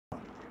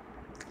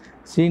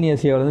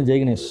சீனியர்ஸியாவிலேருந்து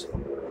ஜெய்கணேஷ்.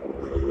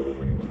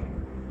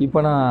 இப்போ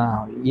நான்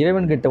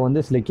இறைவன்கிட்ட வந்து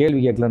சில கேள்வி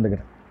கேட்கலான்னு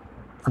இருக்கிறேன்.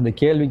 அந்த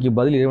கேள்விக்கு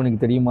பதில் இறைவனுக்கு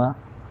தெரியுமா,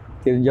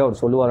 தெரிஞ்சால் அவர்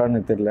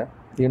சொல்லுவாரான்னு தெரியல.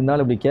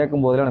 இருந்தாலும் இப்படி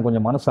கேட்கும்போதெல்லாம் எனக்கு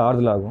கொஞ்சம் மனசு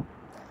ஆறுதலாகும்.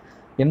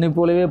 என்னை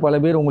போலவே பல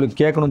பேர் உங்களுக்கு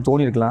கேட்கணும்னு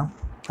தோணியிருக்கலாம்.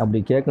 அப்படி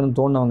கேட்கணும்னு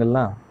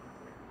தோணினவங்கெல்லாம்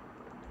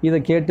இதை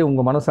கேட்டு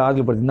உங்கள் மனசை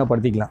ஆறுதல்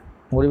படுத்திக்கலாம்.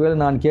 ஒருவேளை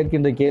நான்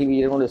கேட்கின்ற கேள்வி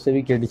இறைவனுடைய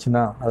செவி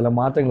கேட்டுச்சுன்னா அதில்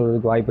மாற்றங்கள்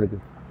வருவதற்கு வாய்ப்பு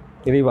இருக்குது.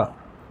 இறைவா,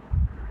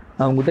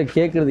 நான் உங்கள்கிட்ட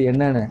கேட்குறது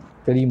என்னன்னு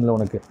தெரியுமில்ல,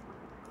 உனக்கு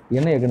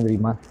என்ன கேட்குன்னு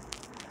தெரியுமா?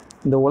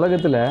 இந்த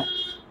உலகத்தில்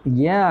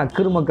ஏன்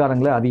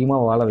அக்கிரமக்காரங்களை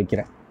அதிகமாக வாழ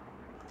வைக்கிறேன்?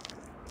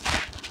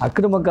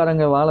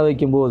 அக்கிரமக்காரங்க வாழ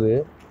வைக்கும்போது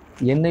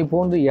என்னை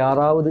போன்று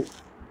யாராவது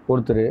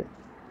ஒருத்தர்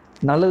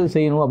நல்லது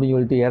செய்யணும் அப்படின்னு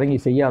சொல்லிட்டு இறங்கி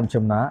செய்ய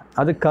ஆரம்பித்தோம்னா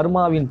அது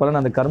கர்மாவின் பலன்.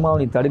 அந்த கர்மாவை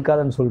நீ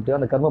தடுக்காதன்னு சொல்லிட்டு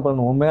அந்த கர்ம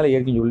பலன் உன் மேலே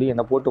ஏற்கின்னு சொல்லி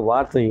என்னை போட்டு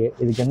வார்த்தையே,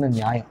 இதுக்கு என்ன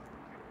நியாயம்?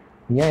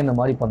 ஏன் இந்த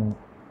மாதிரி பண்ணணும்?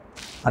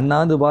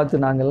 அண்ணாந்து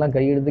பார்த்து நாங்கள்லாம்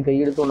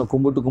கையெடுத்து உன்னை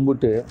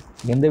கும்பிட்டு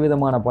எந்த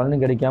விதமான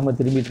பலனும் கிடைக்காம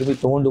திரும்பி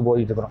தோண்டு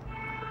போயிட்டுருக்குறோம்.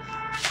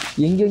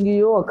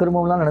 எங்கெங்கேயோ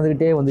அக்கிரமம்லாம்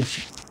நடந்துக்கிட்டே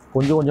வந்துச்சு.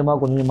 கொஞ்சம்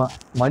கொஞ்சமாக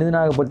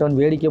மனிதனாகப்பட்டவன்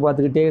வேடிக்கை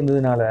பார்த்துக்கிட்டே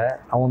இருந்ததுனால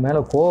அவன்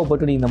மேலே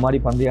கோவப்பட்டு நீ இந்த மாதிரி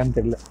பண்ணுறியான்னு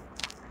தெரியல.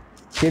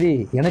 சரி,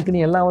 எனக்கு நீ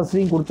எல்லா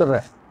வசதியும் கொடுத்துட்ற,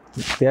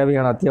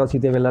 தேவையான அத்தியாவசிய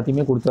தேவை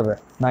எல்லாத்தையுமே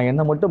கொடுத்துட்றேன். நான்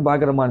என்னை மட்டும்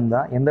பார்க்குற மாதிரி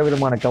இருந்தால் எந்த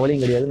விதமான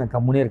கவலையும் கிடையாது, நான்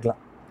கம்முனே இருக்கலாம்.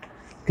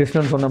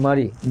 கிருஷ்ணன் சொன்ன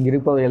மாதிரி இங்கே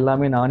இருப்பது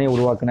எல்லாமே நானே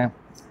உருவாக்கினேன்,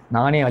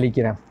 நானே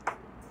அழிக்கிறேன்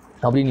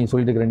அப்படின்னு நீ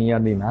சொல்லிட்டு இருக்கிற நீயா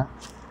இருந்தீங்கன்னா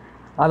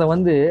அதை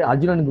வந்து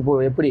அர்ஜுனனுக்கு இப்போ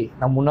எப்படி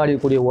நம்ம முன்னாடி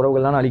இருக்கக்கூடிய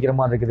உறவுகள்லாம் அழிக்கிற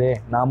மாதிரி இருக்குதே,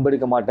 நான்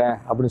அம்பெடுக்க மாட்டேன்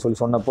அப்படின்னு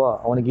சொன்னப்போ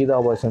அவனுக்கு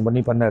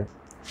கீதாபாசனம் பண்ணார்.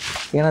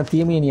 ஏன்னா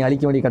தீமையை நீ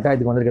அழிக்க வேண்டிய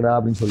கட்டாயத்துக்கு வந்திருக்கடா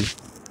அப்படின்னு சொல்லி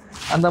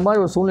அந்த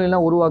மாதிரி ஒரு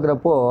சூழ்நிலைலாம்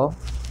உருவாக்குறப்போ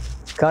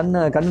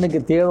கண்ணுக்கு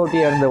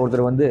தேரோட்டியாக இருந்த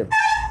ஒருத்தர் வந்து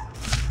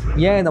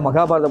ஏன் இந்த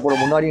மகாபாரத போட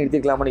முன்னாடி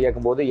நிறுத்திக்கலாமான்னு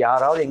கேட்கும்போது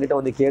யாராவது எங்கிட்ட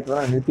வந்து கேட்டு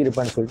தான்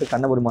நிறுத்தியிருப்பேன்னு சொல்லிட்டு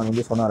கண்ணபெருமான்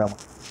வந்து சொன்னாராமா.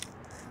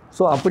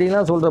 ஸோ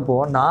அப்படிலாம் சொல்கிறப்போ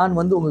நான்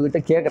வந்து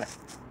உங்ககிட்ட கேட்குறேன்,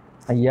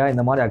 ஐயா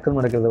இந்த மாதிரி அக்கிரமம்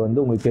நடக்கிறத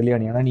வந்து உங்களுக்கு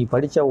தெரியாது. ஏன்னா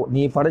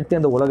நீ படைத்த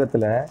இந்த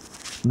உலகத்தில்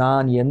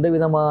நான் எந்த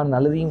விதமான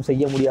நல்லதையும்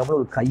செய்ய முடியாமல்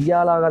ஒரு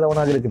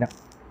கையாலாகாதவனாக இருக்கிறேன்.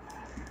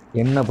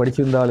 என்ன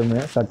படிச்சிருந்தாலுமே,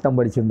 சட்டம்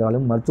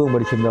படிச்சிருந்தாலும், மருத்துவம்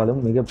படிச்சிருந்தாலும்,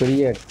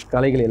 மிகப்பெரிய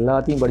கலைகள்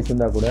எல்லாத்தையும்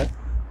படிச்சிருந்தா கூட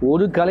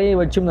ஒரு கலையை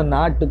வச்சும் இந்த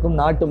நாட்டுக்கும்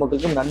நாட்டு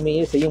மக்களுக்கும்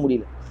நன்மையே செய்ய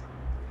முடியல.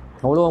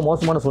 அவ்வளோ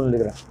மோசமான சூழ்நிலை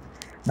இருக்கிறேன்.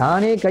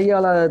 நானே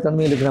கையாளாத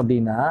தன்மையில் இருக்கிறேன்.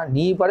 அப்படின்னா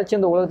நீ படைச்ச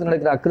இந்த உலகத்தில்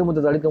நடக்கிற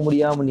அக்கிரமத்தை தடுக்க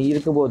முடியாமல் நீ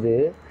இருக்கும்போது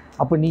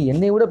அப்போ நீ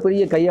என்னை விட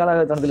பெரிய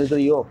கையாளாத தனத்தில்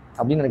இருக்கிறியோ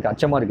அப்படின்னு எனக்கு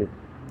அச்சமாக இருக்குது.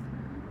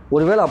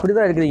 ஒருவேளை அப்படி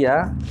தான் இருக்கிறியா,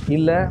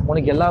 இல்லை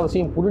உனக்கு எல்லா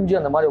விஷயம் புரிஞ்சு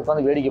அந்த மாதிரி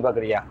உட்காந்து வேடிக்கை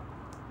பார்க்குறியா?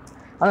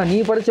 ஆனால் நீ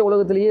படித்த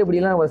உலகத்திலேயே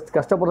இப்படிலாம்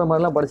கஷ்டப்படுற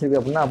மாதிரிலாம் படிச்சிருக்கு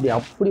அப்படின்னா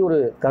அப்படி ஒரு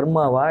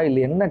கர்மாவா,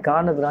 இல்லை என்ன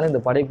காரணத்தினால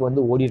இந்த படைப்பு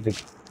வந்து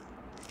ஓடிட்டுருக்கு?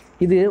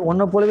 இது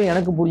உன்னை போலவே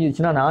எனக்கு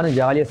புரிஞ்சிச்சுன்னா நானும்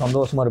ஜாலியாக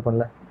சந்தோஷமாக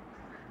இருப்பேன்ல.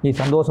 நீ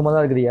சந்தோஷமாக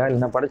தான் இருக்கிறியா, இல்லை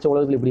நான் படித்த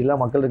உலகத்தில்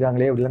இப்படிலாம் மக்கள்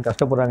இருக்காங்களே, இப்படிலாம்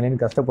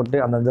கஷ்டப்படுறாங்களேன்னு கஷ்டப்பட்டு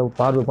அந்த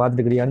பார்வை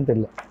பார்த்துட்டுக்கிறியான்னு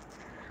தெரியல.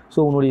 ஸோ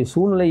உன்னுடைய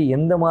சூழ்நிலை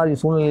எந்த மாதிரி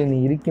சூழ்நிலையில் நீ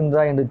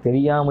இருக்கின்றா என்று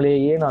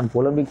தெரியாமலேயே நான்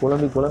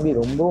குழம்பி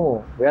ரொம்பவும்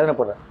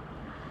வேதனைப்படுறேன்.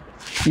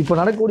 இப்போ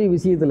நடக்கக்கூடிய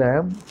விஷயத்தில்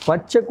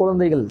பச்சை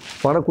குழந்தைகள்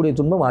படக்கூடிய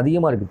துன்பம்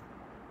அதிகமாக இருக்குது.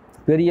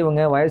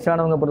 பெரியவங்க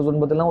வயசானவங்க படுற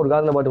துன்பத்தெல்லாம் ஒரு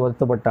காலத்தில் பாட்டு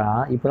வருத்தப்பட்டா,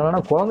 இப்போ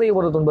என்னன்னா குழந்தைய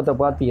படுற துன்பத்தை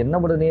பார்த்து என்ன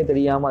பண்ணுறதுனே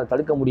தெரியாமல்,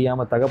 தடுக்க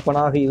முடியாமல்,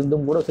 தகப்பனாக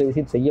இருந்தும் கூட சில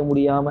விஷயம் செய்ய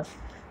முடியாமல்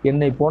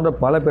என்னை போன்ற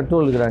பல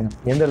பெற்றோர்கள் இருக்கிறாங்க.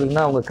 எந்த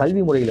இடத்துலனா அவங்க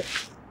கல்வி முறையில்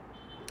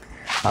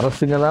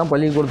அரசுங்க தான்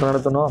பள்ளிக்கூடத்தை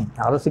நடத்தணும்,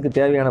 அரசுக்கு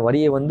தேவையான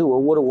வரியை வந்து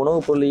ஒவ்வொரு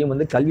உணவுப் பொருளையும்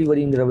வந்து கல்வி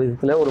வரிங்கிற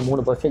விதத்தில் ஒரு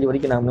 3%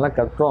 வரைக்கும் நாமெல்லாம்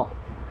கட்டுறோம்.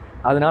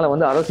 அதனால்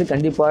வந்து அரசு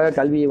கண்டிப்பாக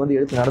கல்வியை வந்து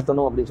எடுத்து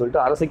நடத்தணும் அப்படின்னு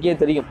சொல்லிட்டு அரசுக்கே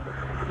தெரியும்.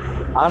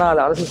 ஆனால்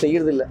அது அரசு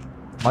செய்கிறதில்லை.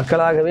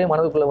 மக்களாகவே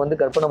மனதுக்குள்ளே வந்து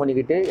கற்பனை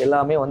பண்ணிக்கிட்டு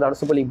எல்லாமே வந்து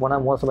அரசு பள்ளிக்கு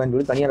போனால் மோசமானு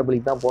சொல்லி தனியார்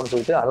பள்ளிக்கு தான் போகணும்னு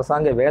சொல்லிட்டு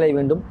அரசாங்க வேலை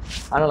வேண்டும்,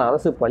 ஆனால்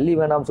அரசு பள்ளி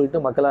வேண்டாம்னு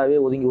சொல்லிட்டு மக்களாகவே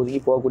ஒதுங்கி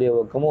போகக்கூடிய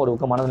பக்கமும் ஒரு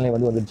பக்கம் மனநிலை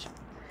வந்து வந்துடுச்சு.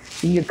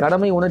 இங்கே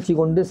கடமை உணர்ச்சி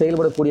கொண்டு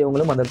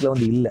செயல்படக்கூடியவங்களும் அந்த இடத்துல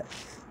வந்து இல்லை.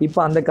 இப்போ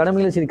அந்த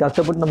கடமையில் சரி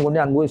கஷ்டப்பட்டு நம்ம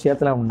கொண்டு அங்கே போய்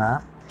சேர்த்தலாம்னா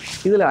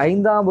இதில்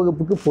 5ஆம்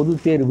வகுப்புக்கு பொது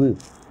தேர்வு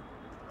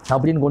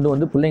அப்படின்னு கொண்டு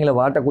வந்து பிள்ளைங்களை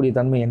வாட்டக்கூடிய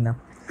தன்மை என்ன?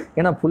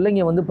 ஏன்னா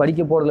பிள்ளைங்க வந்து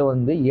படிக்க போகிறதுல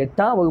வந்து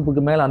 8ஆம்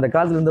வகுப்புக்கு மேலே, அந்த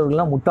காலத்தில்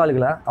இருந்தவர்கள்லாம்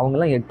முட்டாளுகளா,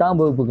 அவங்கெல்லாம் 8ஆம்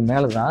வகுப்புக்கு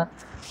மேலே தான்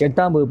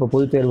 8ஆம் வகுப்பு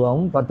பொதுத்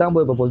தேர்வாகவும் 10ஆம்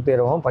வகுப்பு பொதுத்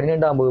தேர்வாகவும்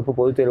 12ஆம் வகுப்பு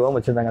பொதுத் தேர்வாகவும்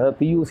வச்சுருந்தாங்க. அதாவது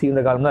பியூசி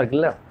இந்த காலம் தான்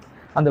இருக்குல்ல,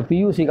 அந்த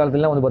பியூசி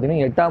காலத்துலலாம் வந்து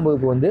பார்த்திங்கன்னா 8ஆம்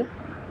வகுப்பு வந்து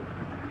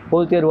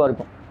பொதுத் தேர்வாக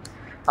இருக்கும்.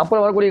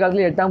 அப்புறம் வரக்கூடிய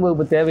காலத்தில் 8ஆம்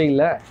வகுப்பு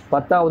தேவையில்லை,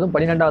 10ஆவதும்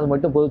 12ஆவது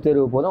மட்டும் பொதுத்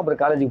தேர்வு போதும், அப்புறம்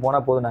காலேஜுக்கு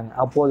போனால் போதும். நாங்கள்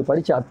அப்போது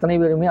படித்த அத்தனை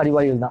பேருமே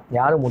அறிவாளிகள் தான்,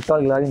 யாரும்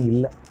முட்டாள்களாகவும்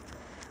இல்லை.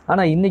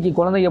 ஆனால் இன்றைக்கி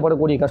குழந்தைங்க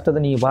படக்கூடிய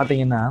கஷ்டத்தை நீங்கள்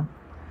பார்த்தீங்கன்னா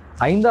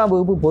 5ஆம்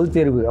வகுப்பு பொதுத்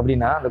தேர்வு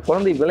அப்படின்னா அந்த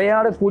குழந்தை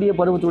விளையாடக்கூடிய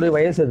பருவத்துடைய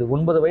வயசு அது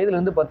 9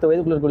 வயதுலேருந்து 10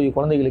 வயதுக்குள்ள இருக்கக்கூடிய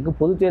குழந்தைகளுக்கு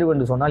பொதுத் தேர்வு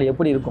என்று சொன்னால்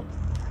எப்படி இருக்கும்?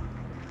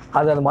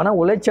 அது அந்த மன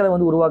உளைச்சலை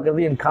வந்து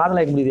உருவாக்குறது என் காதலாக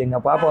இருக்க முடியுது.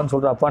 எங்கள் பாப்பா வந்து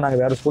சொல்கிறா, அப்பா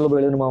நாங்கள் வேறு ஸ்கூலில்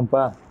போய்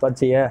எழுதணுமாப்பா,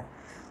 பரீட்சையை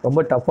ரொம்ப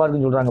டஃப்பாக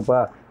இருக்குன்னு சொல்கிறாங்கப்பா,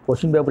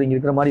 கொஸ்டின் பேப்பர் இங்கே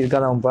இருக்கிற மாதிரி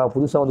இருக்காதாம்ப்பா,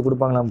 புதுசாக வந்து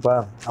கொடுப்பாங்களாம்ப்பா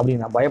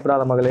அப்படின்னு. நான்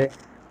பயப்படாத மகளே,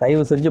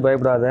 தயவு செஞ்சு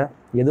பயப்படாத,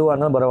 எதுவாக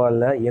இருந்தாலும்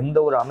பரவாயில்ல. எந்த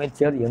ஒரு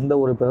அமைச்சர், எந்த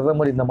ஒரு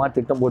பிரதமர் இந்த மாதிரி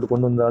திட்டம் போட்டு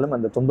கொண்டு வந்தாலும்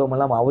அந்த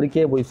துன்பமெல்லாம்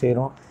அவருக்கே போய்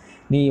சேரும்.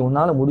 நீ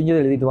உன்னால் முடிஞ்சதை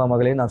எழுதிட்டு வா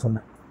மகளே நான்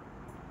சொன்னேன்.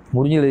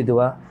 முடிஞ்சதை எழுதிட்டு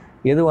வா,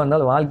 எதுவாக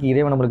இருந்தாலும் வாழ்க்கை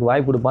இறைவன் நம்மளுக்கு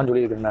வாய்ப்பு கொடுப்பான்னு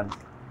சொல்லியிருக்கிறேன் நான்.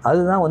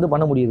 அதுதான் வந்து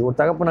பண்ண முடியுது. ஒரு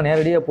தகப்பனை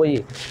நேரடியாக போய்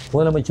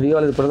முதலமைச்சரையோ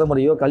அல்லது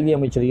பிரதமரையோ கல்வி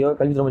அமைச்சரையோ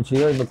கல்வித்துறை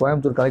அமைச்சரையோ இந்த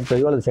கோயம்புத்தூர்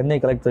கலெக்டரையோ அல்லது சென்னை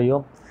கலெக்டரையோ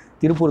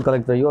திருப்பூர்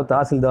கலெக்டரையோ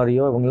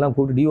தாசில்தாரையோ இவங்கெல்லாம்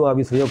கூப்பிட்டு டிஓ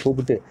ஆஃபீஸரையோ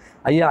கூப்பிட்டு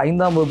ஐயா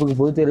 5ஆம் வகுப்புக்கு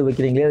பொதுத் தேர்வு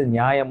வைக்கிறீங்களே அது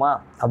நியாயமா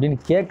அப்படின்னு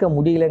கேட்க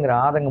முடியலைங்கிற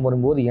ஆதங்கம்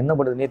வரும்போது என்ன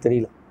பண்ணுறதுனே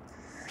தெரியல.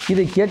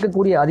 இதை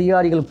கேட்கக்கூடிய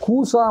அதிகாரிகள்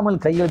கூசாமல்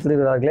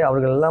கையெழுத்திடுகிறார்களே,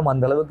 அவர்கள் எல்லாம்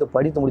அந்த அளவுக்கு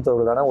படித்து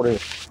முடித்தவர்களான ஒரு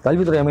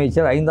கல்வித்துறை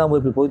அமைச்சர் 5ஆம்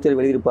வகுப்பில் பொதுத்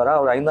தேர்வு எழுதியிருப்பாரா?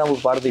 அவர் 5ஆம்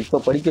வகுப்பு பாடத்தை இப்போ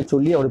படிக்க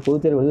சொல்லி அவர்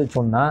பொதுத் தேர்வு எழுத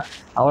சொன்னால்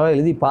அவரால்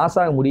எழுதி பாஸ்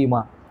ஆக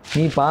முடியுமா?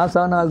 நீ பாஸ்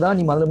ஆனால்தான்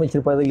நீ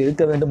முதலமைச்சர் பதவியில்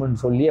இருக்க வேண்டும்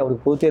என்று சொல்லி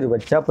அவருக்கு பொதுத் தேர்வு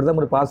வச்சா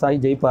பிரதமர் பாஸ் ஆகி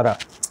ஜெயிப்பாரா?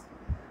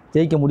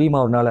 ஜெயிக்க முடியுமா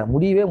அவரால்?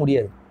 முடியவே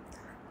முடியாது.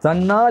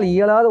 தன்னால்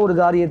இயலாத ஒரு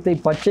காரியத்தை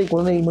பச்சை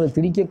குழந்தைகள் மீது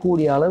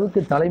திணிக்கக்கூடிய அளவுக்கு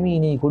தலைமையை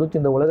நீ கொடுத்து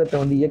இந்த உலகத்தை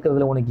வந்து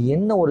இயக்கிறதுல உனக்கு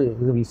என்ன ஒரு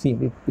இது விஷயம்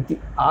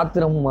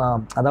ஆத்திரம்,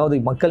 அதாவது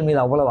மக்கள் மீது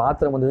அவ்வளவு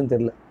ஆத்திரம் வந்ததுன்னு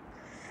தெரியல.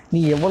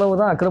 நீ எவ்வளவு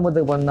தான்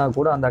அக்கிரமத்தை பண்ணால்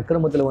கூட அந்த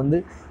அக்கிரமத்தில் வந்து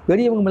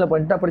பெரியவங்க மேலே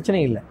பண்ணிட்டா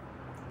பிரச்சனை இல்லை.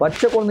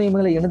 பச்சை குழந்தைங்க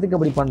மேலே என்னத்துக்கு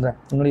அப்படி பண்ணுறேன்?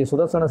 உன்னுடைய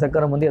சுதர்சன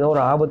சக்கரம் வந்து ஏதோ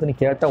ஒரு ஆபத்துன்னு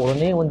கேட்டால்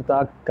உடனே வந்து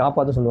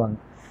காப்பாற்ற சொல்லுவாங்க.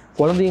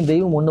 குழந்தையும்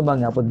தெய்வம்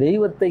ஒன்றுபாங்க. அப்போ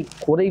தெய்வத்தை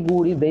குறை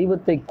கூறி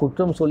தெய்வத்தை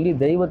குற்றம் சொல்லி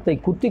தெய்வத்தை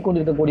குத்தி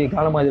கொண்டிருக்கக்கூடிய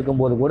காலமாக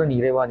இருக்கும்போது கூட நீ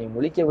இறைவா நீ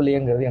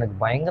முழிக்கவில்லைங்கிறது எனக்கு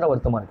பயங்கர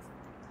வருத்தமாக இருக்குது.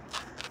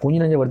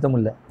 கொஞ்சம் நெஞ்ச வருத்தம்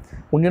இல்லை.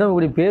 உன்னிடம்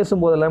இப்படி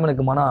பேசும்போதெல்லாம்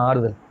எனக்கு மன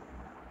ஆறுதல்.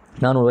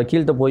 நான் ஒரு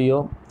வக்கீல்கிட்ட போயோ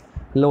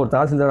இல்லை ஒரு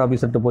தாசில்தார்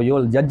ஆஃபீஸர்கிட்ட போயோ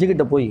இல்லை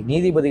ஜட்ஜுக்கிட்ட போய்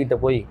நீதிபதிக்கிட்ட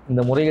போய்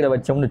இந்த முறையீடை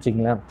வச்சோம்னு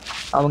வச்சுங்களேன்,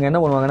 அவங்க என்ன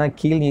பண்ணுவாங்கன்னா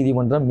கீழ்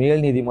நீதிமன்றம்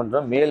மேல்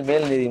நீதிமன்றம்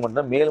மேல்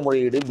நீதிமன்றம்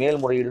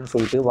மேல்முறையீடுன்னு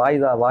சொல்லிட்டு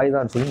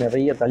வாய்தான்னு சொல்லி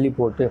நிறைய தள்ளி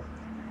போட்டு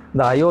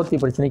இந்த அயோத்தி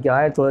பிரச்சனைக்கு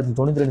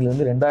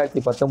 1992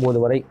 2019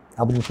 வரை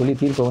அப்படின்னு சொல்லி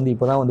தீர்ப்பை வந்து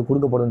இப்போ தான் வந்து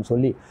கொடுக்கப்படும்னு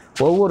சொல்லி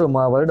ஒவ்வொரு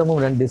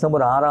வருடமும்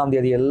டிசம்பர் 6ஆம்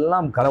தேதி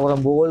எல்லாம்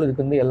கலவரம் போல்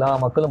இருக்குது. எல்லா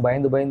மக்களும்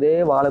பயந்தே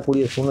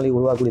வாழக்கூடிய சூழ்நிலை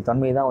உருவாக்கக்கூடிய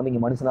தன்மை தான் வந்து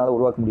இங்கே மனுஷனால்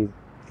உருவாக்க முடியுது.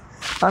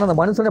 ஆனால் அந்த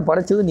மனுஷனை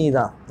படைச்சது நீ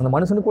தான். அந்த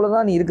மனுஷனுக்குள்ளே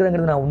தான் நீ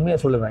இருக்கிறங்கிறது நான்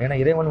உண்மையாக சொல்லுவேன். ஏன்னா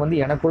இறைவன்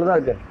வந்து எனக்குள்ளே தான்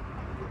இருக்கார்.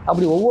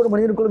 அப்படி ஒவ்வொரு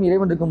மனிதனுக்குள்ளும்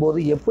இறைவன்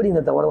இருக்கும்போது எப்படி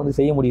இந்த தவறை வந்து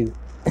செய்ய முடியுது?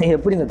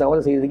 எப்படி இந்த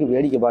தவறை செய்யறதுக்கு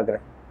வேடிக்கை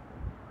பார்க்குறேன்.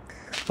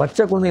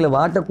 பச்சை குழந்தைகளை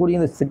வாட்டக்கூடிய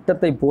இந்த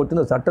திட்டத்தை போட்டு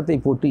இந்த சட்டத்தை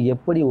போட்டு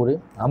எப்படி ஒரு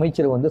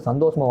அமைச்சர் வந்து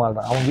சந்தோஷமாக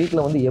வாழ்றான்? அவங்க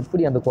வீட்டில் வந்து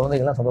எப்படி அந்த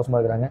குழந்தைகள்லாம் சந்தோஷமாக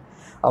இருக்கிறாங்க?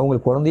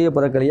 அவங்களுக்கு குழந்தையே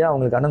பிறக்கலையா?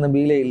 அவங்களுக்கு அண்ணன்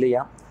தம்பிகளே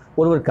இல்லையா?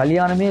 ஒருவர்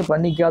கல்யாணமே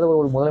பண்ணிக்காத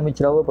ஒரு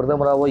முதலமைச்சராகவோ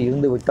பிரதமராகவோ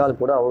இருந்து விட்டால்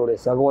கூட அவருடைய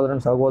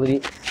சகோதரன் சகோதரி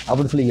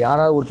அப்படின்னு சொல்லி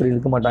யாராவது ஒருத்தர்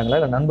இருக்க மாட்டாங்களா?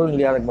 இல்லை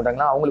நண்பர்கள் யாரும் இருக்க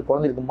மாட்டாங்களா? அவங்களுக்கு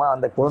குழந்தை இருக்குமா?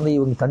 அந்த குழந்தையை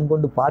இவங்க கண்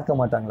கொண்டு பார்க்க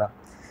மாட்டாங்களா?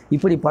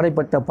 இப்படி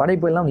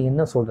படைப்பெல்லாம் நீ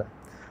என்ன சொல்கிற?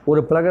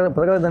 ஒரு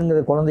பிரகலதன்கிற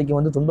குழந்தைக்கு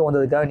வந்து துன்பம்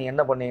வந்ததுக்காக நீ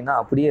என்ன பண்ணீங்கன்னா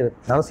அப்படியே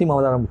நரசிம்ம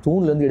அவதாரம்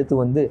தூண்லேருந்து எடுத்து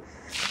வந்து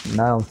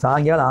நான்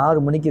சாயங்காலம்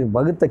 6 மணிக்கு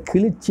வகுத்தை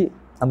கிழிச்சு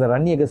அந்த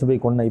ரன்னிய கசுப்பை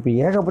கொண்டேன். இப்போ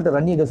ஏகப்பட்ட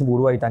ரன்னிய கசுப்பு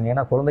உருவாயிட்டாங்க.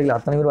 ஏன்னா குழந்தைகள்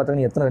அத்தனை பேர்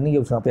பார்த்தாங்க, எத்தனை ரன்னிய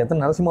கசுப்பு, அப்போ எத்தனை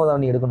நரசிம்ம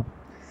அவதாரம் நீ எடுக்கணும்?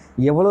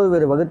 எவ்வளோ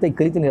பேர் வகுத்தை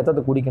கிழித்து நீ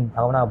ரத்தத்தை குடிக்கணும்?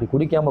 அவனா அப்படி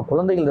குடிக்காமல்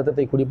குழந்தைகள்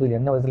ரத்தத்தை குடிப்பதில்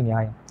என்ன விதத்தில்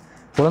நியாயம்?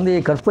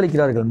 குழந்தையை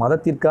கற்பழிக்கிறார்கள்.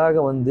 மதத்திற்காக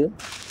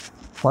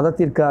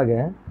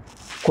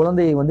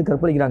குழந்தையை வந்து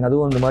கற்பழிக்கிறாங்க.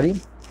 அதுவும் அந்த மாதிரி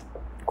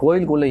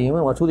கோயிலுக்குள்ளேயும்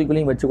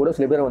மசூதிக்குள்ளேயும் வச்சு கூட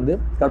சில பேரை வந்து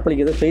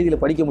கற்பழிக்கிறத செய்தியில்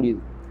படிக்க முடியுது.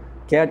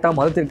 கேட்டால்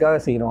மதத்திற்காக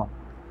செய்கிறோம்,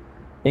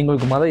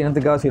 எங்களுக்கு மத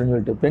இனத்துக்காக செய்யணும்னு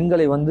சொல்லிட்டு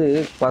பெண்களை வந்து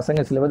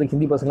பசங்க சில பேர்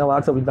ஹிந்தி பசங்களாம்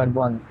வாட்ஸ்அப்பில் தான்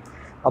அனுப்புவாங்க.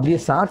 அப்படியே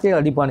சாட்டையை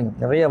அடிப்பானுங்க.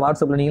 நிறைய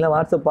வாட்ஸ்அப்பில் நீங்களாம்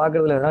வாட்ஸ்அப்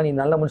பார்க்குறதுல தான் நீ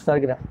நல்ல மனுஷனாக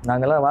இருக்கிறேன்.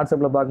 நாங்கள்லாம்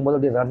வாட்ஸ்அப்பில் பார்க்கும்போது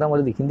அப்படியே ரத்தம்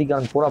வருது.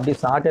 ஹிந்திக்காரன் பூரா அப்படியே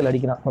சாட்டையில்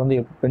அடிக்கிறான்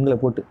குழந்தைய பெண்களை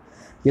போட்டு.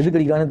 எதுக்கு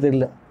அடிக்கான்னு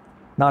தெரியல.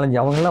 4-5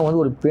 அவங்கெல்லாம்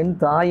வந்து ஒரு பெண்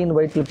தாயின்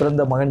வயிற்றில்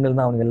பிறந்த மகன்கள்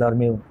தான் அவங்க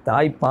எல்லாருமே.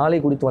 தாய் பாலை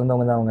குடித்து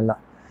வந்தவங்க தான்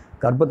அவங்கெல்லாம்.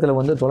 கர்ப்பத்தில்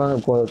வந்து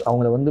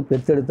அவங்கள வந்து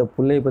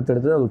பிள்ளையை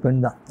பெற்றெடுத்தது அது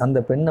பெண் தான். அந்த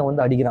பெண்ணை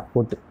வந்து அடிக்கிறான்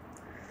போட்டு.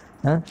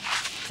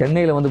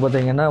 சென்னையில் வந்து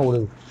பார்த்தீங்கன்னா ஒரு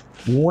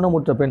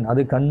ஊனமுற்ற பெண்,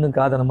 அது கண்ணு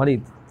காதன மாதிரி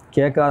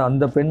கேட்காத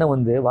அந்த பெண்ணை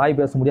வந்து வாய்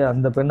பேச முடியாது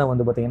அந்த பெண்ணை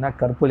வந்து பார்த்திங்கன்னா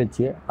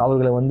கற்பழித்து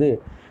அவர்களை வந்து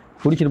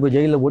பிடிச்சிட்டு போய்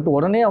ஜெயிலில் போட்டு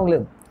உடனே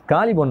அவங்கள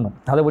காலி பண்ணணும்.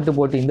 அதை விட்டு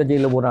போட்டு இந்த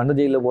ஜெயிலில் போகிறேன் அந்த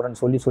ஜெயிலில்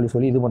போகிறேன்னு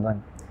சொல்லி இது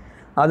பண்ணுறாங்க.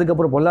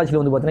 அதுக்கப்புறம்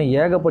பொள்ளாச்சியில் வந்து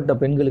பார்த்திங்கன்னா ஏகப்பட்ட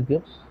பெண்களுக்கு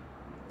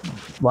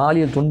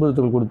பாலியல்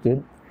துன்புறுத்தல் கொடுத்து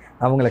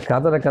அவங்கள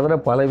கதற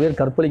பல பேர்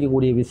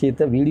கற்பழிக்கக்கூடிய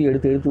விஷயத்தை வீடியோ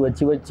எடுத்து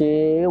வச்சே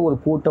ஒரு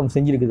கூட்டம்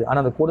செஞ்சுருக்குது.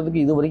 ஆனால் அந்த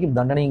கூட்டத்துக்கு இது வரைக்கும்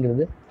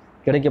தண்டனைங்கிறது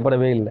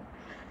கிடைக்கப்படவே இல்லை.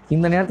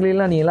 இந்த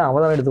நேரத்துலலாம் நீ எல்லாம்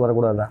அவதாரம் எடுத்து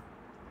வரக்கூடாதா?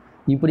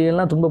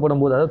 இப்படியெல்லாம்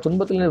துன்பப்படும் போது, அதாவது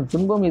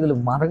துன்பம் இதில்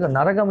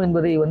நரகம்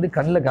என்பதை வந்து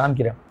கண்ணில்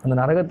காமிக்கிறேன். அந்த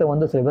நரகத்தை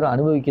வந்து சில பேர்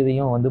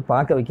அனுபவிக்கிறதையும் வந்து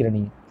பார்க்க வைக்கிறேன்.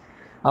 நீங்கள்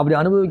அப்படி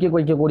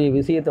வைக்கக்கூடிய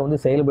விஷயத்தை வந்து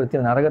செயல்படுத்தி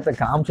அந்த நரகத்தை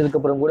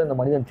காமிச்சதுக்கப்புறம் கூட இந்த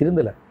மனிதன்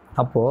திருந்தலை.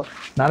 அப்போது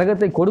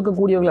நரகத்தை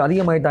கொடுக்கக்கூடியவர்கள்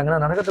அதிகமாகிட்டாங்கன்னா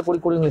நரகத்தை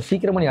கொடுக்கக்கூடியவங்களை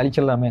சீக்கிரமாக நீ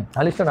அழிச்சிடலாமே.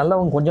 அழிச்சிட்டா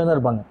நல்லவங்க கொஞ்சம் தான்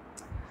இருப்பாங்க.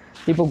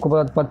 இப்போ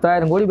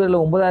 10,000 கோடி பேரில்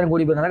 9,000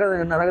 கோடி பேர்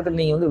நரகத்தில்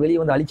நீங்கள் வந்து வெளியே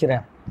வந்து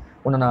அழிச்சிறேன்.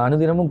 உன்னை நான்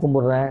அனுதினமும்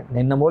கும்பிட்றேன்,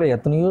 என்ன போல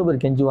எத்தனையோ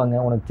பேர் கெஞ்சுவாங்க,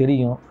 உனக்கு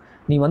தெரியும்,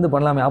 நீ வந்து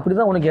பண்ணலாமே. அப்படி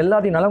தான் உனக்கு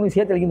எல்லாத்தையும் நல்லவங்க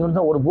சேர்த்து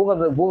அழிக்கணும்னு ஒரு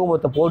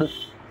பூகம்பத்தை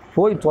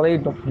போய்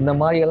தொலையிட்டும். இந்த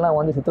மாதிரியெல்லாம்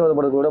வந்து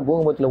சித்திரவதைப்படுறத விட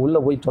பூகம்பத்தில்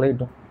உள்ளே போய்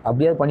தொலையிட்டும்.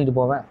 அப்படியே பண்ணிட்டு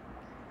போவேன்.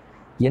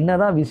 என்ன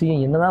தான் விஷயம்,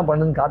 என்ன தான்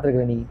பண்ணுன்னு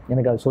காத்திருக்கிற நீ?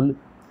 எனக்கு அதை சொல்லு.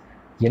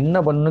 என்ன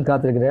பண்ணணும்னு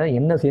காத்திருக்கிறேன்,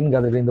 என்ன செய்யணும்னு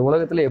காத்திருக்கிறேன்? இந்த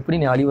உலகத்தில் எப்படி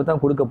நீ அழிவை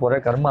தான் கொடுக்க போகிற,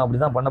 கர்மா அப்படி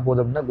தான் பண்ண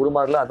போகுது அப்படின்னா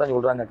குருமாரெலாம் அதான்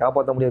சொல்கிறாங்க.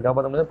 காப்பாற்ற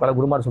முடியாது பல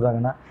குருமார்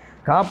சொல்கிறாங்கன்னா,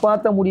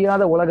 காப்பாற்ற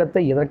முடியாத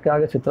உலகத்தை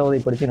எதற்காக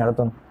சித்திரவதைப்படுத்தி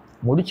நடத்தணும்?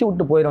 முடிச்சு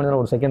விட்டு போயிடுவானுங்க.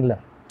 ஒரு செகண்டில்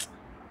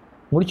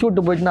முடிச்சு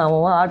விட்டு போயிட்டுனா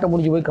அவன் ஆட்டை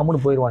முடிச்சு போய்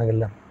கம்முன்னு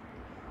போயிடுவானுங்கல்ல.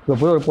 இப்போ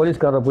போய் ஒரு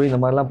போலீஸ்காரரை போய் இந்த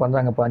மாதிரிலாம்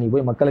பண்ணுறாங்கப்பா, நீ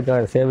போய்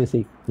மக்களுக்காக சேவை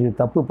செய், இது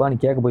தப்புப்பா நீ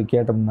போய்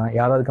கேட்டோம்னா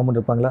யாராவது கமெண்ட்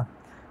இருப்பாங்களா?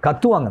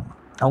 கத்துவாங்க.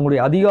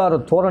 அவங்களுடைய அதிகார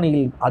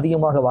தோரணியில்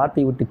அதிகமாக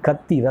வார்த்தை விட்டு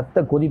கத்தி,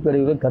 ரத்த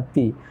கொதிப்படைவில்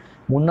கத்தி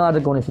முன்னாள்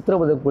இருக்கவனை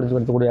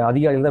சித்திரவதைப்படுத்தக்கூடிய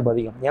அதிகாரிகள் தான்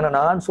அதிகம். ஏன்னா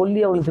நான் சொல்லி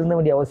அவர்களுக்கு திருந்த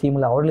வேண்டிய அவசியம்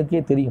இல்லை,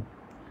 அவர்களுக்கே தெரியும்.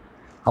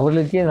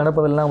 அவர்களுக்கே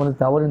நடப்பதெல்லாம் வந்து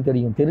தவறுன்னு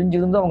தெரியும்.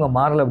 தெரிஞ்சிருந்தும் அவங்க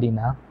மாறலை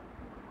அப்படின்னா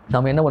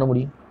நம்ம என்ன பண்ண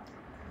முடியும்?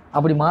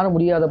 அப்படி மாற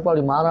முடியாதப்போ,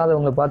 அப்படி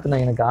மாறாதவங்களை பார்த்து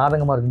நான் எனக்கு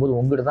ஆதங்கமாக இருக்கும்போது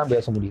உங்கள்கிட்ட தான்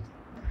பேச முடியுது.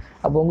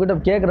 அப்போ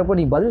உங்கள்கிட்ட கேட்குறப்போ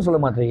நீ பதில் சொல்ல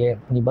மாட்டேறியே,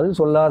 நீ பதில்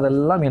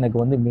சொல்லாதெல்லாம் எனக்கு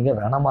வந்து மிக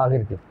ரணமாக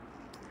இருக்குது.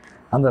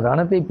 அந்த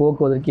ரணத்தை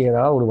போக்குவதற்கு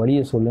ஏதாவது ஒரு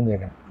வழியை சொல்லுன்னு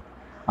கேட்குறேன்.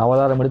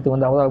 அவதாரம் எடுத்து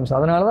வந்து அவதாரம்,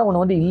 அதனால தான்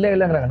உன்னை வந்து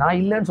இல்லைங்கிறாங்க. நான்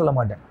இல்லைன்னு சொல்ல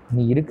மாட்டேன்,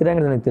 நீ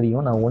இருக்கிறேங்கிறது எனக்கு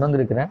தெரியும், நான்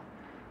உணர்ந்துருக்கிறேன்.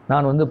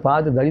 நான் வந்து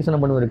பார்த்து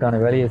தரிசனம் பண்ணுவதற்கான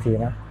வேலையை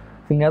செய்கிறேன்.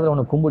 சில நேரத்தில்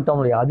உன்னை கும்பிட்டு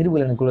அவனுடைய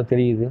அதிர்வுகள் எனக்குள்ளே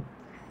தெரியுது.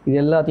 இது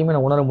எல்லாத்தையுமே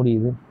நான் உணர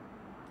முடியுது.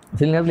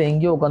 சில நேரத்தில்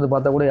எங்கேயோ உட்காந்து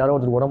பார்த்தா கூட யாரோ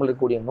ஒருத்தர் உடம்புல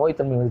இருக்கக்கூடிய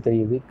நோய்த்தன்மை வந்து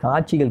தெரியுது,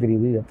 காட்சிகள்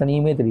தெரியுது,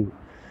 எத்தனையுமே தெரியுது.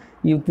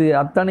 இது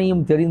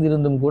அத்தனையும்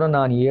தெரிந்திருந்தும் கூட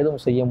நான் ஏதும்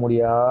செய்ய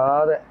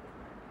முடியாத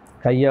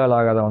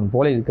கையாலாகாதவன்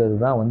போல இருக்கிறது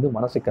தான் வந்து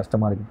மனசு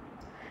கஷ்டமாக இருக்குது.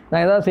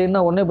 நான் ஏதாவது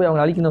செய்யணும்னா உடனே போய்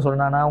அவங்க அழிக்கணும்னு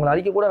சொல்கிறேன். நான் அவங்களை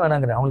அழிக்க கூட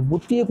வேணாங்கிறேன். அவங்களுக்கு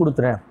புத்தியே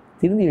கொடுத்துறேன்,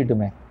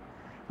 திருந்திட்டுமே.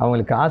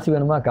 அவங்களுக்கு காசு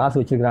வேணுமா, காசு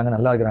வச்சுருக்கிறாங்க,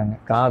 நல்லா இருக்கிறாங்க,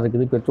 கார்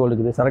இருக்குது, பெட்ரோல்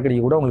இருக்குது,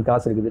 சரக்கடிக்க கூட அவங்களுக்கு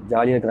காசு இருக்குது,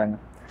 ஜாலியாக இருக்கிறாங்க.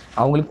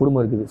 அவங்களுக்கு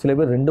குடும்பம் இருக்குது. சில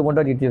பேர் 2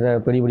 பொண்டாட்டி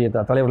பெரிய பெரிய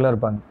தலைவர்களாக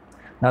இருப்பாங்க,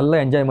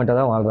 நல்ல என்ஜாய்மெண்ட்டாக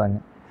தான் வாழ்கிறாங்க.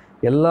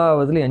 எல்லா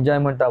விதத்துலையும்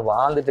என்ஜாய்மெண்ட்டாக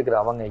வாழ்ந்துட்டு இருக்கிற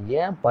அவங்க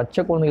ஏன்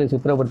பச்சை குழந்தைகளை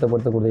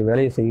சித்திரப்படுத்தக்கூடிய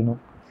வேலையை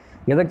செய்யணும்?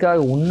 எதுக்காக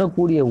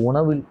உண்ணக்கூடிய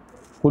உணவில்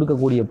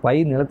கொடுக்கக்கூடிய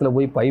பயிர் நிலத்தில்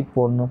போய் பைப்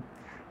போடணும்?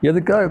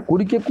 எதுக்காக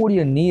குடிக்கக்கூடிய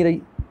நீரை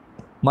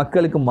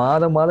மக்களுக்கு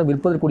மாதம் மாதம்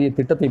விற்பதற்குரிய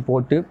திட்டத்தை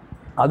போட்டு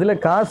அதில்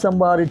காசு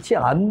சம்பாதிச்சு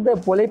அந்த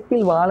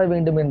பொழைப்பில் வாழ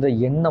வேண்டும் என்ற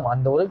எண்ணம்,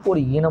 அந்த உழைப்பு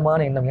ஒரு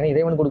ஈனமான எண்ணம். ஏன்னா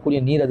இறைவன்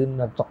கொடுக்கக்கூடிய நீர்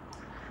அதுன்னு அர்த்தம்.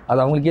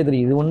 அது அவங்களுக்கே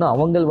தெரியும். இது ஒன்றும்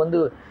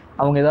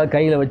அவங்க ஏதாவது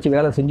கையில் வச்சு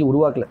வேலை செஞ்சு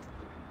உருவாக்கலை.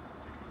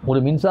 ஒரு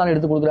மின்சாரம்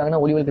எடுத்து கொடுக்குறாங்கன்னா,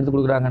 ஒளிவிளக்கு எடுத்து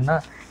கொடுக்குறாங்கன்னா,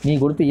 நீ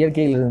கொடுத்த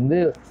இயற்கையிலிருந்து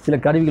சில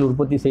கருவிகள்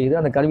உற்பத்தி செய்து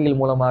அந்த கருவிகள்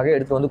மூலமாக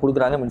எடுத்து வந்து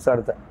கொடுக்குறாங்க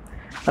மின்சாரத்தை.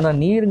 ஆனால்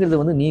நீருங்கிறது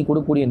வந்து நீ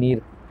கொடுக்கக்கூடிய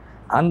நீர்.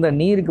 அந்த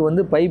நீருக்கு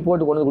வந்து பைப்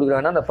போட்டு கொண்டு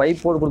கொடுக்குறாங்கன்னா, அந்த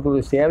பைப் போட்டு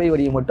கொடுக்கக்கூடிய சேவை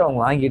வரியை மட்டும் அவங்க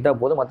வாங்கிட்டால்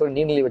போதும், மற்றவங்க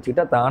நீர்நிலை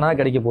வச்சுக்கிட்டா தானாக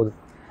கிடைக்க போகுது.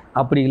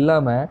 அப்படி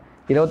இல்லாமல்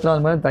 24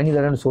 மணி நேரம் தண்ணி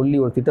தரேன்னு சொல்லி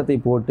ஒரு திட்டத்தை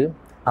போட்டு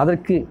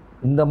அதற்கு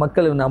இந்த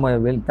மக்கள்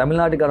நம்ம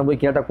தமிழ்நாட்டுக்காரன்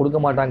போய் கேட்டால் கொடுக்க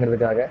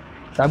மாட்டாங்கிறதுக்காக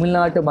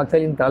தமிழ்நாட்டு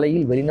மக்களின்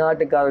தலையில்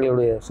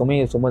வெளிநாட்டுக்காரர்களுடைய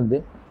சுமையை சுமந்து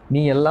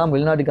நீ எல்லாம்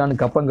வெளிநாட்டுக்கான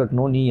கப்பம்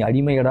கட்டணும், நீ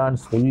அடிமையடான்னு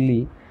சொல்லி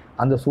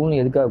அந்த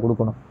சூழ்நிலை எதுக்காக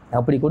கொடுக்கணும்?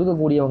 அப்படி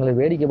கொடுக்கக்கூடியவங்களை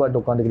வேடிக்கை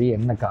பார்த்து உட்காந்துக்கிறிய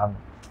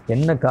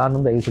என்ன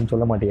காரணம் தயவு செஞ்சு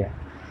சொல்ல மாட்டியா?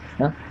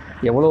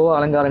 எவ்வளவோ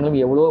அலங்காரங்களும்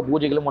எவ்வளவோ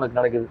பூஜைகளும் உனக்கு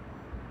நடக்குது.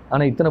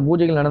 ஆனால் இத்தனை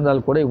பூஜைகள்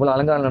நடந்தால் கூட, இவ்வளோ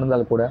அலங்காரம்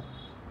நடந்தால் கூட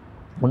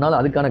உன்னால்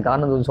அதுக்கான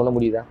காரணம் சொல்ல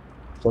முடியுதா?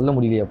 சொல்ல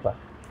முடியலையப்பா.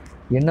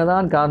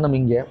 என்னதான் காரணம்?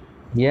 இங்கே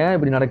ஏன்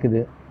இப்படி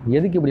நடக்குது?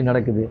 எதுக்கு இப்படி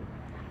நடக்குது?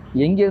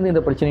 எங்கேருந்து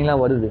இந்த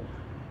பிரச்சனைலாம் வருது?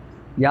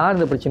 யார்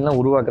இந்த பிரச்சனைலாம்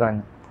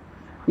உருவாக்குறாங்க?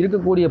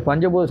 இருக்கக்கூடிய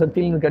பஞ்சபூத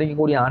சக்தியிலிருந்து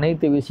கிடைக்கக்கூடிய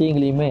அனைத்து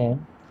விஷயங்களையுமே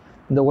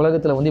இந்த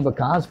உலகத்தில் வந்து இப்போ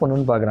காசு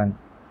பண்ணணும்னு பார்க்குறாங்க.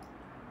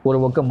 ஒரு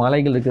பக்கம்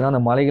மலைகள் இருக்குதுன்னா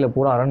அந்த மலைகளை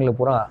பூரா அரண்களை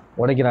பூரா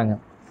உடைக்கிறாங்க.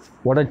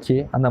 உடைச்சி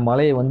அந்த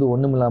மலையை வந்து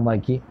ஒன்றும்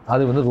இல்லாமாக்கி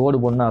அது வந்து ரோடு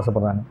போடணும்னு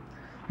ஆசைப்பட்றாங்க.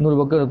 இன்னொரு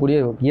பக்கம் இருக்கக்கூடிய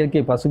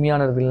இயற்கை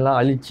பசுமையான இடத்துலலாம்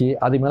அழித்து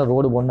அது மேலே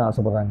ரோடு போடணும்னு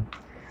ஆசைப்பட்றாங்க.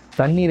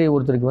 தண்ணீரை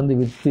ஒருத்தருக்கு வந்து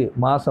விற்று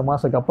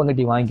மாதம் கப்பம்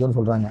கட்டி வாங்கிக்கோன்னு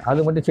சொல்கிறாங்க.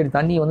 அது மட்டும் சரி,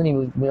 தண்ணியை வந்து நீ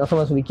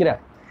மாதம் விற்கிற,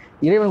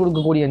 இறைவன்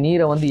கொடுக்கக்கூடிய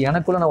நீரை வந்து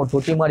எனக்குள்ளே நான் ஒரு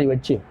தொட்டி மாதிரி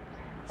வச்சு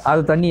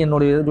அது தண்ணி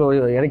என்னோடய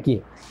இதுக்குள்ள இறக்கி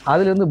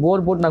அதுலேருந்து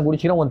போர் போட்டு நான்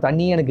குடிச்சிக்கிறேன், உன்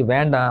தண்ணியே எனக்கு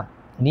வேண்டாம்,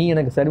 நீ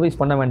எனக்கு சர்வீஸ்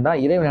பண்ண வேண்டாம்,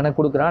 இறைவன் எனக்கு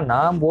கொடுக்குறான்,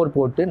 நான் போர்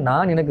போட்டு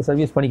நான் எனக்கு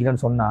சர்வீஸ்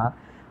பண்ணிக்கிறேன்னு சொன்னால்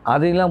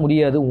அதெல்லாம்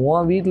முடியாது.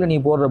 உன் வீட்டில் நீ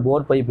போடுற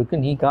போர் பைப்புக்கு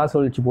நீ காசு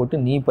ஒழிச்சு போட்டு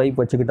நீ பைப்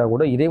வச்சுக்கிட்டா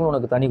கூட இறைவன்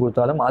உனக்கு தண்ணி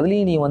கொடுத்தாலும்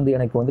அதுலேயும் நீ வந்து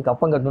எனக்கு வந்து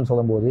கப்பம் கட்டணும்னு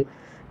சொல்லும்போது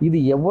இது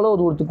எவ்வளோ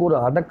தூரத்துக்கு ஒரு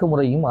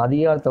அடக்குமுறையும்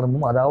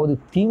அதிகாரத்தனமும், அதாவது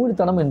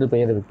திமிர்த்தனம் என்று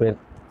பெயருக்கு பேர்.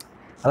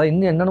 அதாவது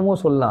இன்னும் என்னென்னமோ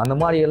சொல்லலாம். அந்த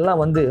மாதிரி எல்லாம்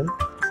வந்து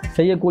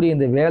செய்யக்கூடிய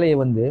இந்த வேலையை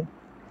வந்து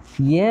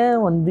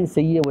ஏன் வந்து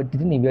செய்ய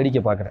விட்டுட்டு நீ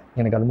வேடிக்கை பார்க்குற?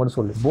 எனக்கு அது மட்டும்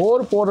சொல்லு.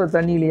 போர் போடுற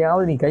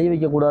தண்ணியிலையாவது நீ கை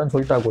வைக்கக்கூடாதுன்னு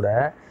சொல்லிட்டா கூட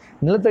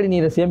நிலத்தடி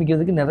நீரை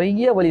சேமிக்கிறதுக்கு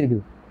நிறைய வழி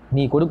இருக்குது.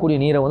 நீ கொடுக்கக்கூடிய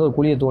நீரை வந்து ஒரு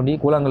குழியை தோண்டி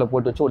கூழாங்கலை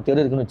போட்டு வச்சு ஒரு தெரு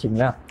இருக்குன்னு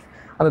வச்சிங்களேன்,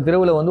 அந்த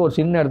தெருவில் வந்து ஒரு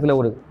சின்ன இடத்துல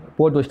ஒரு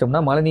போட்டு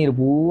வச்சிட்டோம்னா மழை நீர்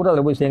பூரா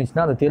அதில் போய்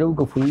சேமிச்சுன்னா அந்த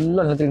தெருவுக்கு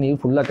ஃபுல்லாக நிலத்தடி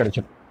நீர் ஃபுல்லாக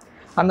கிடச்சிடும்.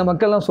 அந்த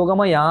மக்கள்லாம்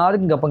சுகமாக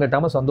யாருக்கும் கப்பம்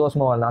கட்டாமல்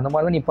சந்தோஷமாக வாழலாம். அந்த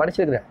மாதிரி தான் நீ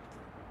படிச்சிருக்கிற.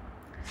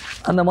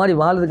 அந்த மாதிரி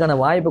வாழ்றதுக்கான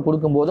வாய்ப்பை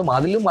கொடுக்கும்போதும்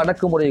அதிலும்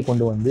அடக்குமுறையை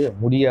கொண்டு வந்து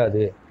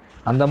முடியாது,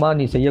 அந்த மாதிரி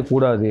நீ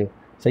செய்யக்கூடாது,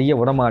 செய்ய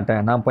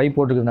விடமாட்டேன், நான் பைப்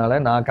போட்டுக்கிறதுனால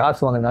நான் காசு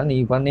வாங்குறதுனால நீ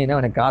பண்ணினா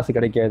எனக்கு காசு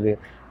கிடைக்காது,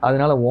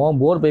 அதனால் ஓன்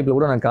போர் பைப்பில்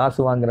கூட நான் காசு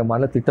வாங்குற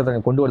மாதிரிலாம்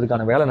திட்டத்தை கொண்டு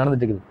வரதுக்கான வேலை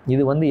நடந்துட்டு இருக்குது.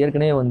 இது வந்து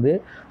ஏற்கனவே வந்து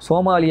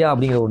சோமாலியா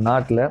அப்படிங்கிற ஒரு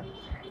நாட்டில்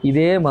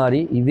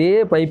இதே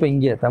பைப்பை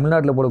இங்கே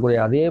தமிழ்நாட்டில் போடக்கூடிய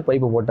அதே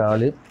பைப்பை போட்ட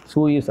ஆள்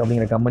சூயிஸ்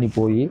அப்படிங்கிற கம்பெனி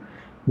போய்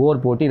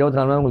போர் போட்டு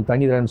 24 மணி நேரம் உங்களுக்கு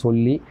தண்ணி தரேன்னு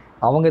சொல்லி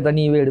அவங்க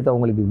தண்ணியவே எடுத்து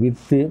அவங்களுக்கு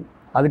விற்று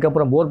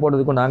அதுக்கப்புறம் போர்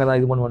போடுறதுக்கும் நாங்கள் தான்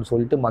இது பண்ணுவோம்னு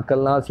சொல்லிட்டு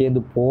மக்கள்லாம்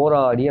சேர்ந்து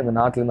போராடி, அந்த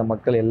நாட்டில் இருந்த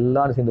மக்கள்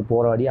எல்லோரும் சேர்ந்து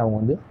போராடி அவங்க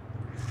வந்து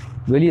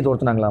வெளியே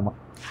துரத்துனாங்களாமா.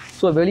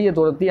 ஸோ வெளியே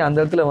துரத்தி அந்த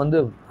இடத்துல வந்து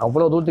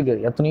அவ்வளோ தூரத்துக்கு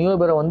எத்தனையோ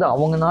பேரை வந்து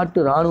அவங்க நாட்டு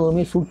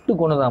இராணுவமே சுட்டு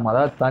கொண்டதாமா.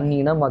 அதாவது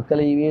தண்ணினா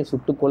மக்களையே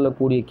சுட்டு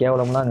கொள்ளக்கூடிய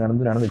கேவலம்லாம்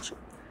அங்கே நடந்துச்சு.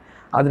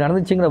 அது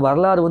நடந்துச்சுங்கிற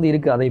வரலாறு வந்து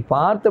இருக்குது. அதை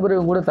பார்த்த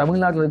பிறகு கூட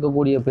தமிழ்நாட்டில்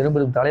இருக்கக்கூடிய பெரும்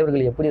பெரும்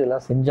தலைவர்கள் எப்படி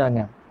இதெல்லாம் செஞ்சாங்க,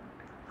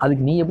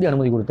 அதுக்கு நீ எப்படி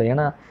அனுமதி கொடுத்த?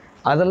 ஏன்னா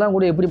அதெல்லாம்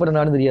கூட எப்படிப்பட்ட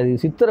நாடுன்னு தெரியாது.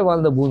 சித்திரை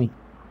வாழ்ந்த பூமி,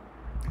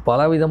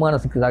 பலவிதமான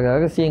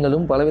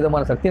ரகசியங்களும்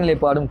பலவிதமான சக்தி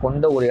நிலைப்பாடும்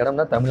கொண்ட ஒரு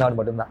இடம்னா தமிழ்நாடு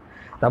மட்டும்தான்.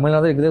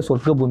 தமிழ்நாடு இருக்கிறதே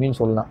சொர்க்க பூமின்னு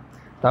சொல்லலாம்.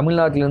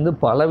 தமிழ்நாட்டிலேருந்து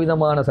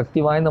பலவிதமான சக்தி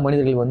வாய்ந்த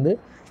மனிதர்கள் வந்து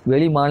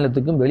வெளி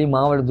மாநிலத்துக்கும் வெளி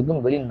மாவட்டத்துக்கும்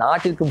வெளி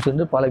நாட்டிற்கும்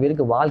சென்று பல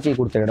பேருக்கு வாழ்க்கையை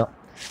கொடுத்த இடம்.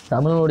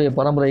 தமிழனுடைய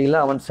பரம்பரையில்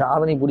அவன்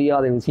சாதனை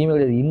புரியாத விஷயமே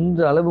கிடையாது.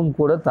 இன்று அளவும்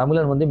கூட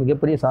தமிழன் வந்து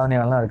மிகப்பெரிய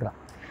சாதனையாளனாக இருக்கிறான்.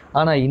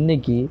 ஆனால்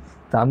இன்றைக்கி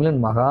தமிழன்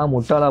மகா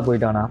முட்டாளாக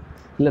போயிட்டானா,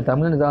 இல்லை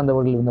தமிழன்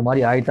சார்ந்தவர்கள் இந்த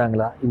மாதிரி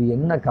ஆயிட்டாங்களா, இது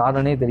என்ன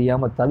காரணமே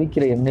தெரியாமல்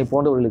தவிக்கிற என்னை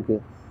போன்றவர்களுக்கு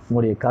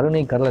உங்களுடைய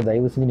கருணை கரலை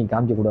தயவு செஞ்சு நீ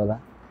காமிக்கக்கூடாதா?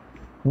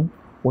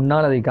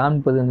 உன்னால் அதை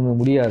காமிப்பது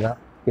முடியாதா?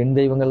 பெண்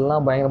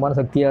தெய்வங்கள்லாம் பயங்கரமான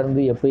சக்தியாக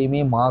இருந்து எப்பயுமே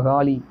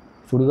மாகாளி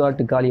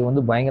சுடுகாட்டு காளியை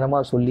வந்து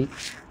பயங்கரமாக சொல்லி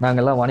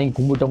நாங்கள்லாம் வணங்கி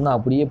கும்பிட்டோம்னா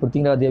அப்படியே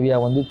பிருத்திங்கரா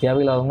தேவியாக வந்து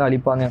தேவையில்லாதவங்க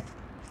அழிப்பாங்க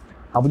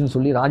அப்படின்னு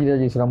சொல்லி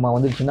ராஜராஜேஸ்வரி அம்மா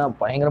வந்துடுச்சுன்னா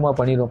பயங்கரமாக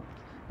பண்ணிடும்.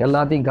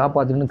 எல்லாத்தையும்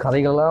காப்பாற்றணும்னு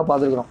கதைகள்லாம்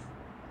பார்த்துருக்குறோம்,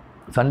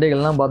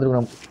 சண்டைகள்லாம்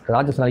பார்த்துருக்குறோம்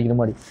ராட்சசன் அழிக்கிற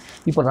மாதிரி.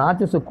 இப்போ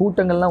ராட்சச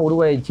கூட்டங்கள்லாம்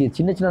உருவாயிடுச்சு.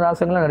 சின்ன சின்ன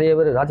ராசங்கள்லாம் நிறைய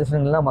பேர்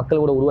ராட்சசங்கள்லாம்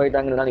மக்கள் கூட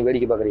உருவாயிட்டாங்கன்னு நீ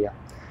வேடிக்கை பார்க்குறியா?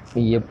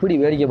 நீ எப்படி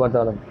வேடிக்கை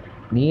பார்த்தாலும்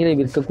நீரை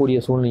விற்கக்கூடிய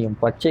சூழ்நிலையும்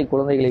பச்சை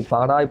குழந்தைகளை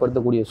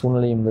பாடாய்படுத்தக்கூடிய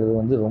சூழ்நிலையுங்கிறது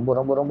வந்து ரொம்ப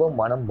ரொம்ப ரொம்ப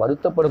மனம்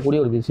வருத்தப்படக்கூடிய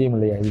ஒரு விஷயம்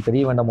இல்லையா? இது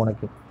தெரிய வேண்டாம்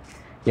உனக்கு?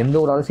 எந்த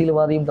ஒரு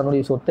அரசியல்வாதியும்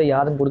தன்னுடைய சொத்தை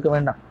யாரும் கொடுக்க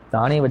வேண்டாம்,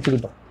 தானே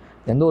வச்சுக்கிட்டோம்.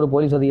 எந்த ஒரு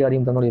போலீஸ்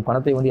அதிகாரியும் தன்னுடைய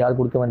பணத்தை வந்து யாரும்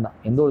கொடுக்க வேண்டாம்.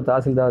 எந்த ஒரு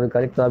தாசில்தார்,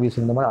 கலெக்டர் ஆஃபீஸ்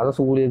இந்த மாதிரி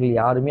அரசு ஊழியர்கள்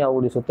யாருமே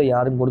அவருடைய சொத்தை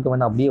யாரும் கொடுக்க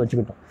வேண்டாம், அப்படியே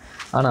வச்சுக்கிட்டோம்.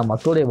 ஆனால்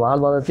மக்களுடைய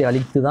வாழ்வாதாரத்தை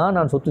அழித்து தான்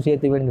நான் சொத்து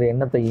சேர்த்து வேணுங்கிற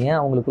எண்ணத்தை ஏன்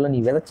அவங்களுக்குள்ளே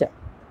நீ விதைச்ச?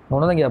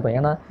 ஒன்று தான் கேட்பேன்.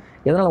 ஏன்னா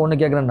எதனால்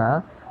ஒன்று கேட்குறேன்னா,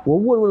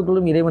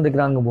 ஒவ்வொருவருக்குள்ளும் இறைவன்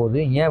இருக்கிறாங்க போது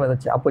ஏன்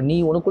விதைச்ச? அப்போ நீ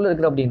உனக்குள்ளே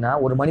இருக்கிற அப்படின்னா,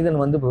 ஒரு மனிதன்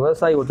வந்து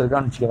விவசாயி ஒருத்தர்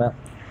இருக்கான்னு வச்சுக்குவேன்.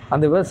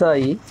 அந்த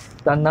விவசாயி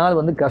தன்னால்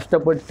வந்து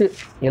கஷ்டப்பட்டு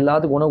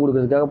எல்லாத்துக்கும் உணவு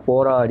கொடுக்கறதுக்காக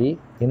போராடி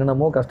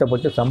என்னென்னமோ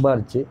கஷ்டப்பட்டு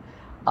சம்பாரித்து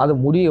அது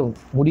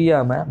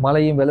முடியாமல்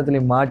மழையும்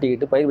வெள்ளத்துலையும்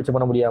மாட்டிக்கிட்டு பயிர் வச்சு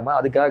பண்ண முடியாமல்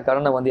அதுக்காக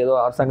கடனை வந்து ஏதோ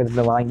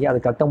அரசாங்கத்தில் வாங்கி அதை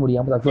கட்ட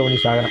முடியாமல் தற்கொலை பண்ணி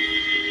சாகணும்.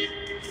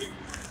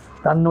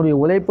 தன்னுடைய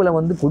உழைப்பில்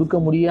வந்து கொடுக்க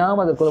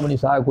முடியாமல் அதை கொலை பண்ணி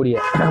சாகக்கூடிய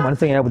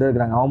மனுஷங்க ஏற்பட்டு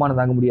இருக்கிறாங்க, அவமானம்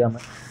தாங்க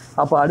முடியாமல்.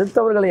 அப்போ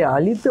அடுத்தவர்களை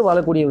அழித்து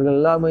வாழக்கூடியவர்கள்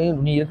எல்லாமே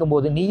நீ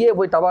இருக்கும்போது நீயே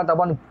போய்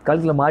டபான்னு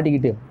கழுத்தில்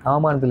மாட்டிக்கிட்டு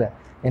அவமானத்தில்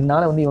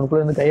என்னால் வந்து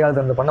இவனுக்குள்ளே இருந்து கையாள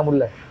தரத்தை பண்ண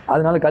முடியல,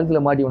 அதனால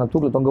கழுத்தில் மாட்டி இவனை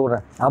தூக்கில் தொங்க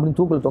விட்றேன் அப்படின்னு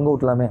தூக்கில் தொங்க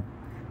விட்டலாமே,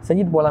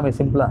 செஞ்சுட்டு போகலாமே.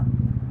 சிம்பிளாக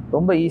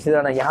ரொம்ப ஈஸி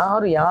தானே.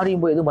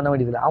 யாரையும் போய் எதுவும் பண்ண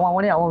வேண்டியதில்லை.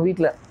 அவன்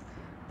வீட்டில்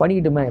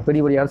பண்ணிக்கிட்டுமே.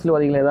 பெரிய பெரிய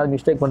அரசியல்வாதிகள் ஏதாவது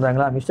மிஸ்டேக்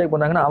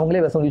பண்ணுறாங்கன்னா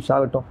அவங்களே விஷம் வச்சு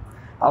சாகட்டும்,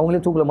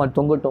 அவங்களே தூக்கில் மாட்டி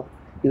தொங்கட்டும்,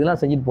 இதெல்லாம்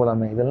செஞ்சுட்டு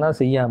போகலாமே. இதெல்லாம்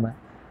செய்யாமல்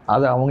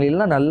அதை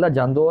அவங்களெல்லாம் நல்லா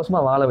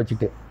சந்தோஷமாக வாழ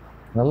வச்சுட்டு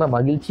நல்லா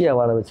மகிழ்ச்சியாக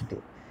வாழ வச்சுட்டு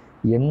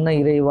என்ன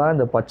இறைவா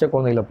இந்த பச்சை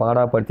குழந்தைகளை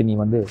பாடாப்படுத்தி நீ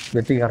வந்து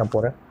வெற்றிக்கார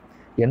போகிற,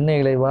 என்ன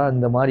இறைவா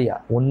இந்த மாதிரி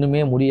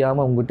ஒன்றுமே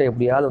முடியாமல் உங்ககிட்ட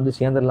எப்படியாவது வந்து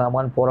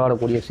சேர்ந்துடலாமான்னு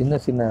போராடக்கூடிய சின்ன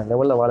சின்ன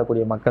லெவலில்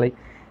வாழக்கூடிய மக்களை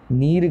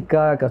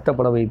நீருக்காக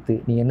கஷ்டப்பட வைத்து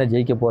நீ என்ன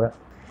ஜெயிக்க போகிற?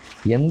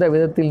 எந்த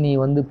விதத்தில் நீ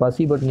வந்து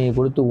பசி பட்டினியை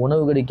கொடுத்து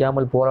உணவு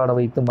கிடைக்காமல் போராட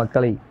வைத்து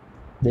மக்களை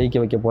ஜெயிக்க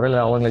வைக்க போகிற,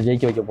 இல்லை அவங்களை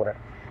ஜெயிக்க வைக்க போகிற?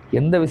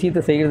 எந்த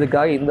விஷயத்தை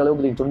செய்கிறதுக்காக இந்த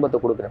அளவுக்கு நீ துன்பத்தை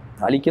கொடுக்குறேன்?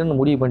 அழிக்கணும்னு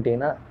முடிவு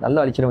பண்ணிட்டீங்கன்னா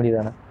நல்லா அழிச்சிட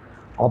வேண்டியதானே?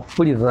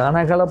 அப்படி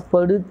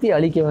ரணகலப்படுத்தி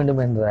அழிக்க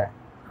வேண்டும் என்ற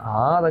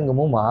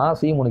ஆதங்கமும்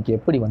ஆசையும் உனக்கு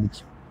எப்படி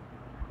வந்துச்சு?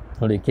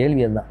 என்னுடைய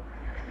கேள்வி அதுதான்.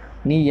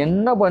 நீ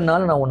என்ன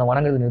பண்ணாலும் நான் உன்னை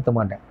வணங்குறது நிறுத்த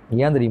மாட்டேன்.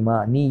 ஏன் தெரியுமா?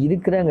 நீ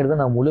இருக்கிறேங்கிறத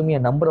நான்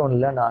முழுமையாக நம்புறவன்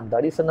இல்லை. நான்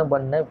தரிசனம்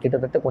பண்ண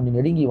கிட்டத்தட்ட கொஞ்சம்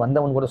நெருங்கி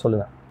வந்தவன் கூட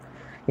சொல்லுவேன்.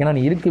 ஏன்னா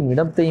நீ இருக்கும்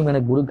இடத்தையும்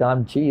எனக்கு குரு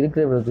காமிச்சு,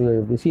 இருக்கிற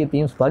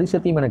விஷயத்தையும்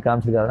ஸ்பரிசத்தையும் எனக்கு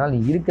காமிச்சிருக்கு. அதனால்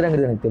நீ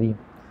இருக்கிறேங்கிறது எனக்கு தெரியும்.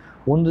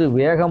 ஒன்று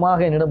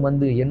வேகமாக என்னிடம்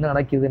வந்து என்ன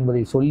நடக்கிறது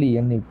என்பதை சொல்லி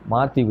என்னை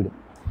மாற்றிவிடும்,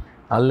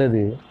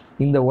 அல்லது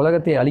இந்த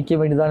உலகத்தை அழிக்க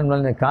வேண்டியதான்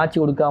என்பதால் என்னை காட்சி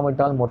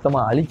கொடுக்காமட்டால்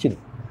மொத்தமாக அழிச்சிடு.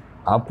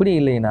 அப்படி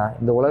இல்லைன்னா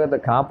இந்த உலகத்தை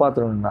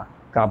காப்பாற்றணும்னா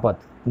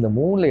காப்பாற்று. இந்த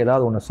மூணில்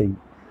ஏதாவது ஒன்று செய்.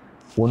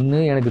 ஒன்று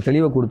எனக்கு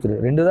தெளிவை கொடுத்துரு.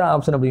 2 தான்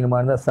ஆப்ஷன் அப்படிங்கிற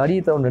மாதிரி இருந்தால், சரி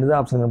தவிர 2 தான்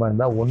ஆப்ஷன் மாதிரி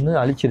இருந்தால், ஒன்று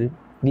அழிச்சிடு,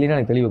 இல்லைன்னா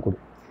எனக்கு தெளிவை கொடு.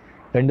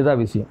 2 தான்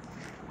விஷயம்.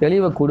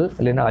 தெளிவை கொடு,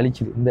 இல்லைன்னா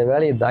அழிச்சிடு. இந்த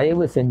வேலையை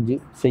தயவு செஞ்சு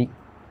செய்.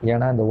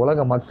 ஏன்னா இந்த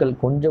உலக மக்கள்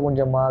கொஞ்சம்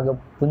கொஞ்சமாக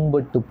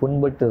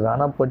புண்பட்டு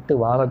ரணப்பட்டு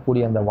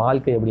வாழக்கூடிய அந்த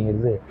வாழ்க்கை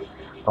அப்படிங்கிறது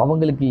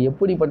அவங்களுக்கு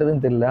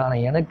எப்படிப்பட்டதுன்னு தெரியல.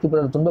 ஆனால் எனக்கு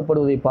பிறர்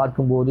துன்பப்படுவதை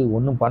பார்க்கும்போது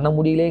ஒன்றும் பண்ண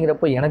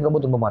முடியலேங்கிறப்ப எனக்கு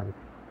ரொம்ப துன்பமாக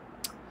இருக்குது.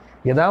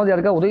 ஏதாவது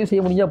யாருக்கா உதவி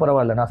செய்ய முடிஞ்சால்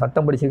பரவாயில்ல. நான்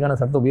சட்டம் படிச்சிருக்கேன், நான்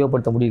சட்டத்தை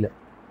உபயோகப்படுத்த முடியல.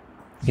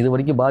 இது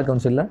வரைக்கும் பார்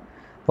கவுன்சிலில்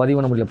பதிவு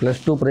பண்ண முடியல.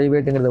 +2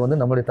 ப்ரைவேட்டுங்கிறத வந்து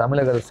நம்மளுடைய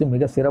தமிழக அரசு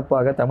மிக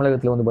சிறப்பாக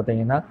தமிழகத்தில் வந்து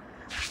பார்த்திங்கன்னா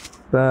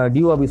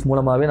டியூ ஆஃபீஸ்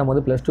மூலமாகவே நம்ம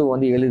வந்து +2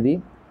 வந்து எழுதி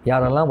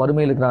யாரெல்லாம்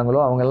வறுமையில் இருக்கிறாங்களோ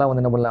அவங்கெல்லாம்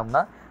வந்து என்ன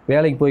பண்ணலாம்னா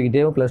வேலைக்கு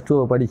போய்கிட்டே +2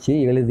 படித்து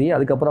எழுதி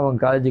அதுக்கப்புறம்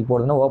அவங்க காலேஜுக்கு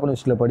போகிறதுனா ஓப்பன்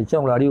யூனிவர்சிட்டியில் படித்து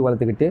அவங்களை அறிவு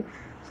வளர்த்துக்கிட்டு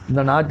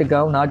இந்த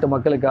நாட்டுக்காகவும் நாட்டு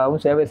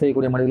மக்களுக்காகவும் சேவை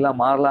செய்யக்கூடிய மனிதர்களாக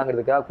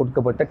மாறலாங்கிறதுக்காக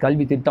கொடுக்கப்பட்ட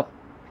கல்வி திட்டம்.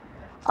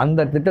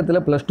 அந்த திட்டத்தில்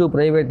 +2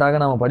 ப்ரைவேட்டாக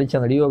நம்ம படித்த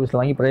அந்த டிஓ ஆஃபீஸில்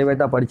வாங்கி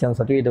ப்ரைவேட்டாக படித்த அந்த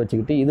சர்டிஃபிகேட்டை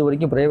வச்சுக்கிட்டு இது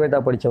வரைக்கும்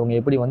ப்ரைவேட்டாக படித்தவங்க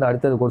எப்படி வந்து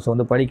அடுத்தது கோர்ஸ்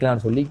வந்து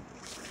படிக்கலாம்னு சொல்லி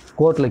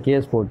கோர்ட்டில்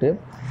கேஸ் போட்டு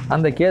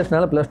அந்த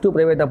கேஸ்னால +2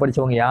 ப்ரைவேட்டாக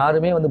படித்தவங்க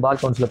யாருமே வந்து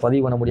பார் கவுன்சிலில்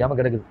பதிவு பண்ண முடியாமல்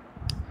கிடக்குது.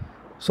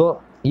 ஸோ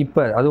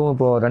இப்போ அதுவும்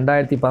இப்போது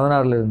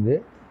 2016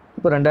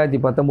 இப்போ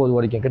 2019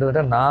 வரைக்கும்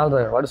கிட்டத்தட்ட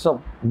 4.5 வருஷம்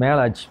மேலே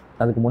ஆச்சு.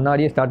 அதுக்கு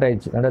முன்னாடியே ஸ்டார்ட்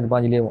ஆகிடுச்சு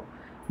 2015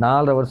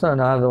 4.5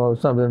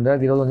 வருஷம்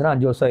 2025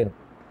 5 வருஷம் ஆயிடும்.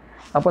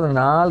 அப்போ அந்த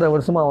 4.5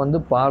 வருஷமாக வந்து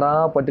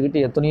பாடாப்பட்டுக்கிட்டு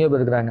எத்தனையோ பேர்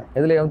இருக்கிறாங்க.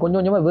 இதில் கொஞ்சம்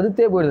கொஞ்சமாக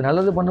வெறுத்தே போயிடுது.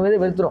 நல்லது பண்ணுவதே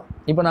வெறுத்துரும்.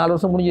 இப்போ 4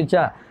 வருஷம்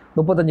முடிஞ்சிருச்சா,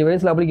 35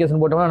 வயசில்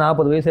அப்ளிகேஷன் போட்டோம்னா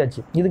 40 வயசு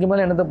ஆச்சு. இதுக்கு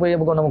மேலே என்னத்தை போய்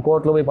எப்போ நம்ம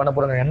கோர்ட்டில் போய் பண்ண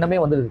போகிறாங்க எண்ணமே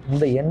வந்துடுது.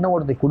 இந்த எண்ணம்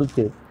ஒருத்தை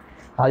கொடுத்து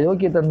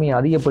அயோக்கியத்தன்மையை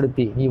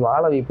அதிகப்படுத்தி நீ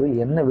வாழ வைப்பது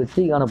என்ன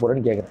வெற்றி காண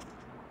போகிறேன்னு கேட்குறேன்.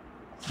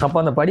 அப்போ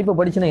அந்த படிப்பை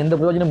படிச்சுன்னா எந்த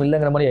பிரயோஜனம்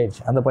இல்லைங்கிற மாதிரி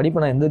ஆயிடுச்சு. அந்த படிப்பை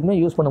நான் எதுக்குமே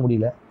யூஸ் பண்ண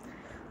முடியல.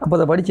 அப்போ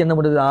அதை படித்து என்ன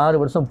பண்ணுறது, 6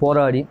 வருஷம்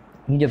போராடி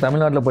இங்கே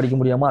தமிழ்நாட்டில் படிக்க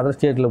முடியாமல் அதர்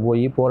ஸ்டேட்டில்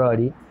போய்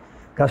போராடி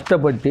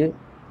கஷ்டப்பட்டு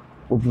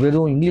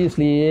வெறும்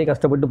இங்கிலீஷ்லேயே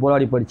கஷ்டப்பட்டு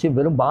போராடி படித்து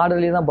வெறும்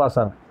பார்டர்லேயே தான் பாஸ்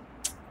ஆகும்.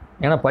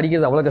 ஏன்னா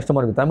படிக்கிறது அவ்வளோ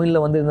கஷ்டமாக இருக்கும்.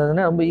 தமிழில் வந்து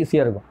இருந்ததுன்னா ரொம்ப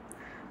ஈஸியாக இருக்கும்.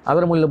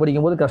 அதர் மொழியில்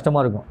படிக்கும்போது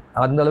கஷ்டமாக இருக்கும்.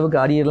 அந்தளவுக்கு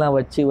அரியர்லாம்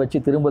வச்சு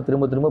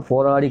திரும்ப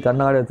போராடி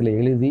கர்நாடகத்தில்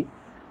எழுதி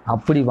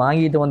அப்படி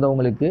வாங்கிட்டு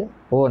வந்தவங்களுக்கு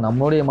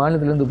நம்மளுடைய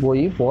மாநிலத்திலேருந்து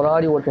போய்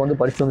போராடி ஒருத்தர் வந்து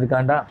படிச்சுட்டு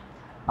வந்திருக்காண்டா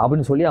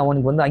அப்படின்னு சொல்லி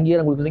அவனுக்கு வந்து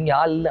அங்கீகாரம் கொடுக்குறது இங்கே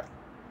ஆள் இல்லை.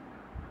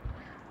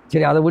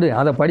 சரி அதை விடு,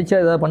 அதை படித்தா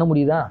எதாவது பண்ண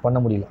முடியுதா, பண்ண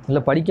முடியல.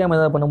 இல்லை படிக்காமல்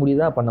எதாவது பண்ண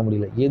முடியுதா, பண்ண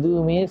முடியல.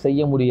 எதுவுமே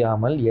செய்ய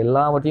முடியாமல்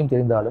எல்லாவற்றையும்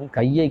தெரிந்தாலும்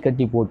கையை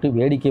கட்டி போட்டு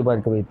வேடிக்கை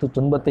பார்க்க வைத்து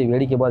துன்பத்தை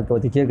வேடிக்கை பார்க்க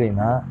வச்சு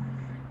சேர்க்கிறீங்கன்னா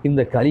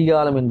இந்த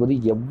கலிகாலம் என்பது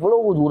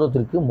எவ்வளவு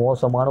தூரத்திற்கு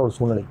மோசமான ஒரு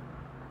சூழ்நிலை.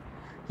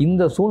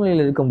 இந்த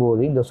சூழ்நிலையில்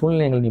இருக்கும்போது இந்த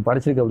சூழ்நிலைகளை நீ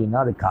படிச்சிருக்க அப்படின்னா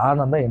அது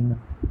காரணம் தான்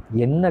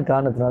என்ன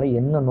காரணத்தினால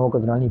என்ன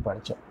நோக்கத்தினால நீ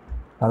படித்த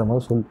அதை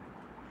முதல்ல சொல்.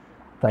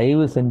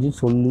 தயவு செஞ்சு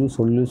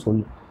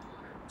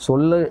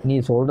சொல்ல நீ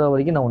சொல்கிற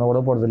வரைக்கும் நான் உன்னை விட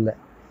போகிறதில்லை.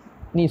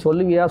 நீ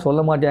சொல்லுவியா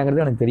சொல்ல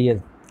மாட்டியாங்கிறது எனக்கு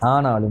தெரியாது.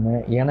 ஆனாலுமே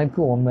எனக்கு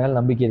உன் மேல்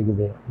நம்பிக்கை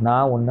இருக்குது.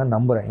 நான் உன்னை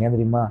நம்புகிறேன். ஏன்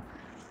தெரியுமா,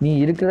 நீ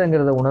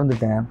இருக்கிறங்கிறத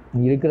உணர்ந்துட்டேன், நீ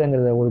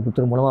இருக்கிறங்கிறத ஒரு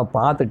புத்தர் மூலமாக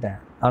பார்த்துட்டேன்.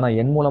 ஆனால்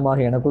என்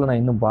மூலமாக எனக்குள்ளே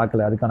நான் இன்னும்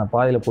பார்க்கல. அதுக்கான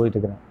பாதையில்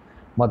போயிட்டுருக்கிறேன்.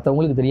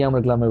 மற்றவங்களுக்கு தெரியாமல்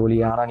இருக்கலாமே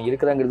ஒழிய, ஆனால் நீ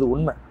இருக்கிறங்கிறது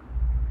உண்மை.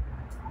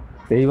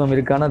 தெய்வம்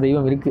இருக்கானா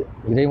தெய்வம் இருக்குது,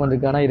 இறைவன்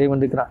இருக்கானா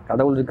இறைவன் இருக்கிறான்,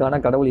 கடவுள் இருக்கானா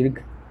கடவுள்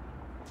இருக்குது.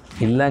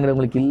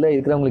 இல்லைங்கிறவங்களுக்கு இல்லை,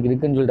 இருக்கிறவங்களுக்கு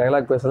இருக்குன்னு சொல்லி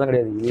டயலாக் பேசலாம்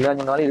கிடையாது.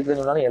 இல்லைன்னு சொன்னாலும்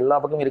இருக்கிறன்னு சொன்னாலும் எல்லா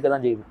பக்கமும் இருக்க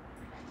தான் செய்யுது.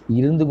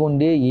 இருந்து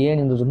கொண்டே ஏன்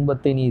இந்த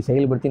துன்பத்தை நீ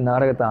செயல்படுத்தி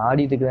நாடகத்தை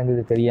ஆடிட்டு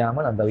இருக்கிறாங்கிறது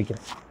தெரியாமல் நான்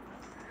தவிக்கிறேன்.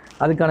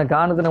 அதுக்கான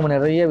காரணத்தை நம்ம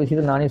நிறைய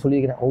விஷயத்தை நானே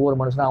சொல்லியிருக்கிறேன். ஒவ்வொரு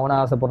மனுஷனும் அவனா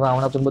ஆசைப்படுறான்,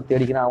 அவனா துன்பத்தை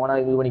அடிக்கிறான், அவனா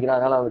இது பண்ணிக்கிறான்,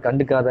 அதனால் அதை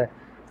கண்டுக்காத,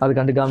 அது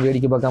கண்டுக்காமல்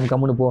வேடிக்கை பார்க்காம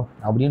கம்முன்னு போ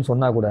அப்படின்னு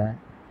சொன்னால் கூட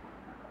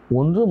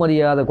ஒன்று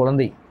மரியாத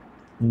குழந்தை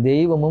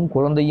தெய்வமும்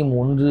குழந்தையும்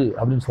ஒன்று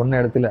அப்படின்னு சொன்ன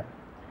இடத்துல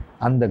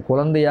அந்த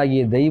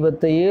குழந்தையாகிய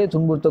தெய்வத்தையே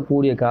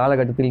துன்புறுத்தக்கூடிய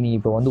காலகட்டத்தில் நீ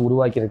இப்போ வந்து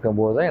உருவாக்கி இருக்கிற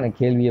போது தான் எனக்கு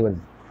கேள்வியே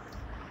வருது.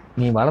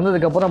 நீ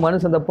வளர்ந்ததுக்கப்புறம்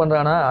மனுஷன் தப்பு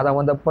பண்ணுறானா, அதை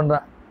அவன் தப்பு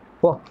பண்ணுறான்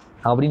போ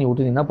அப்படின்னு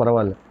விட்டுனீங்கன்னா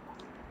பரவாயில்ல.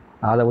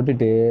 அதை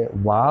விட்டுட்டு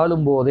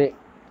வாழும்போதே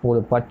ஒரு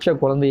பச்சை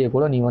குழந்தைய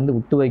கூட நீ வந்து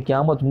விட்டு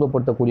வைக்காமல்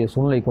துன்பப்படுத்தக்கூடிய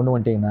சூழ்நிலை கொண்டு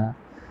வந்துட்டீங்கன்னா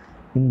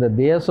இந்த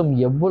தேசம்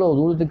எவ்வளோ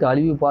தூரத்துக்கு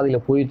அழிவு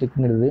பாதையில்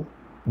போயிட்டுருக்குங்கிறது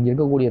இங்கே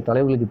இருக்கக்கூடிய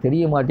தலைவர்களுக்கு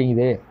தெரிய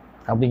மாட்டேங்குதே.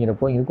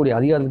 அப்படிங்கிறப்போ இங்கே இருக்கக்கூடிய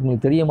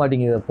அதிகாரத்துக்கு தெரிய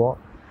மாட்டேங்கிறப்போ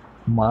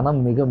மனம்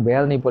மிக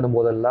வேதனைப்படும்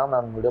போதெல்லாம்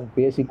நான் உங்களிடம்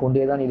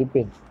பேசிக்கொண்டே தான்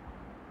இருப்பேன்.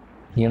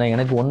 ஏன்னா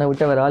எனக்கு ஒன்றை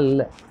விட்ட வேறு ஆள்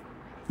இல்லை.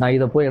 நான்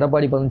இதை போய்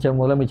எடப்பாடி பழனிசாமி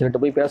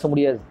முதலமைச்சர்கிட்ட போய் பேச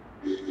முடியாது.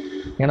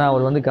 ஏன்னா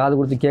அவர் வந்து காது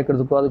கொடுத்து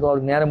கேட்குறதுக்கோ அதுக்கோ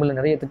அவருக்கு நேரம் இல்லை.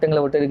 நிறைய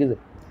திட்டங்களை விட்டு இருக்குது.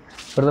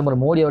 பிரதமர்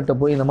மோடி அவர்கிட்ட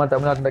போய் இந்த மாதிரி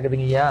தமிழ்நாட்டில்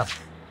நடக்குதுங்கய்யா,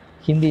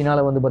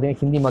 ஹிந்தினால் வந்து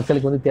பார்த்திங்கன்னா ஹிந்தி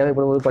மக்களுக்கு வந்து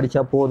தேவைப்படும்போது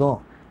படித்தா போதும்,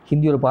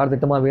 ஹிந்தி ஒரு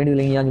பாடத்திட்டமாக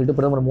வேண்டியதில்லைங்கயான்னு சொல்லிட்டு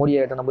பிரதமர் மோடி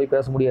ஆகிட்ட நம்ம போய்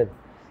பேச முடியாது.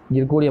 இங்கே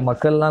இருக்கக்கூடிய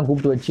மக்கள்லாம்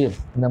கூப்பிட்டு வச்சு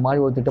இந்த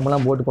மாதிரி ஒரு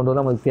திட்டமெல்லாம் போட்டு கொண்டு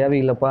வரலாம் நமக்கு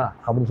தேவையில்லைப்பா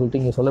அப்படின்னு சொல்லிட்டு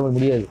இங்கே சொல்ல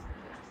முடியாது.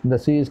 இந்த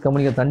சுவிஸ்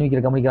கம்பெனிக்கு தண்ணி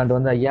வைக்கிற கம்பெனிக்கான்ட்டு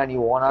வந்து ஐயா நீ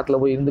ஓ நாட்டில்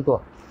போய் இருந்துக்கோ,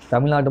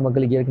 தமிழ்நாட்டு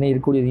மக்களுக்கு ஏற்கனவே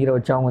இருக்கக்கூடிய நீரை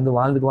வச்சு அவங்க வந்து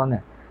வாழ்ந்துக்குவாங்க,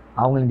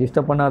 அவங்களை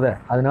டிஸ்டர்ப் பண்ணாத,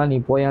 அதனால் நீ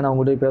போயான்னு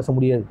அவங்ககிட்ட பேச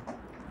முடியாது.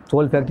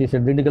 தோல் ஃபேக்ட்ரிஸ்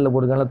திண்டுக்கல்லில்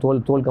போட்டுருக்காங்க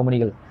தோல்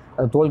கம்பெனிகள்.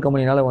 அந்த தோல்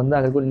கம்பெனினால் வந்து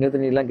அங்கே இருக்கிற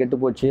நிலத்தடி நீர்லாம் கெட்டு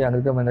போச்சு, அங்கே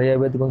இருக்க நிறைய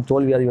பேருக்கு வந்து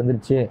தோல் வியாதி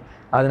வந்துருச்சு,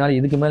 அதனால்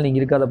இதுக்கு மேலே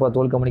நீங்கள் இருக்காதப்பா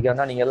தோல்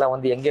கம்பெனிக்காரனா, நீங்கள் எல்லாம்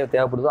வந்து எங்கே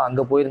தேவைப்படுதோ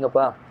அங்கே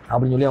போயிருங்கப்பா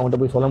அப்படின்னு சொல்லி அவங்ககிட்ட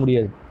போய் சொல்ல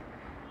முடியாது.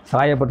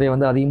 சாயப்பட்டையை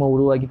வந்து அதிகமாக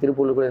உருவாக்கி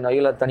திருப்பூரில் கூட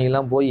நயிலா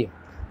தண்ணியெல்லாம் போய்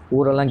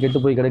ஊரெல்லாம் கெட்டு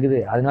போய் கிடக்குது,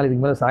 அதனால்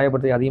இதுக்கு மேலே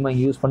சாயப்பட்டையை அதிகமாக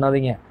இங்கே யூஸ்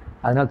பண்ணாதீங்க,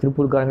 அதனால்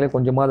திருப்பூர்காரங்களே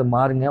கொஞ்சமாக அதை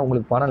மாறுங்க,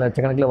 உங்களுக்கு பணம்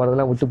லட்சக்கணக்கில்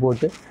வரதெல்லாம் விட்டு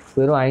போட்டு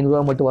வெறும் 5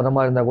 ரூபா மட்டும் வர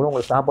மாதிரி இருந்தால் கூட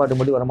உங்களுக்கு சாப்பாட்டு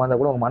மட்டும் வர மாதிரி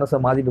இருந்தால் கூட உங்கள் மனசை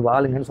மாற்றிட்டு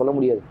வாழுங்கன்னு சொல்ல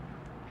முடியாது.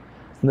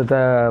 இந்த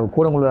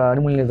கூடங்குள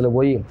அணுமின் நிலையத்தில்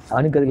போய்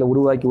அணுக்கதிகளை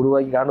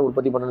உருவாக்கி காரணம்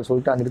உற்பத்தி பண்ணுறதுன்னு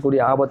சொல்லிட்டு அங்கே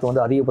இருக்கக்கூடிய ஆபத்தை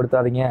வந்து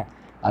அதிகப்படுத்தாதீங்க,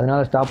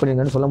 அதனால் ஸ்டாப்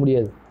பண்ணிடுங்கன்னு சொல்ல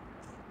முடியாது.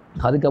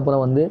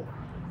 அதுக்கப்புறம் வந்து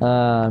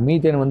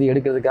மீத்தேன் வந்து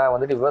எடுக்கிறதுக்காக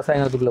வந்துட்டு விவசாய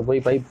நிலத்துக்குள்ளே போய்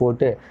பைப்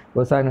போட்டு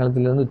விவசாய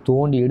நிலத்துலேருந்து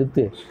தோண்டி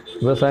எடுத்து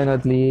விவசாய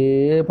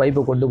நிலத்திலேயே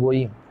பைப்பை கொண்டு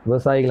போய்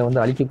விவசாயிகளை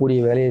வந்து அழிக்கக்கூடிய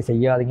வேலையை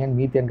செய்யாதீங்கன்னு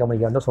மீத்தேன்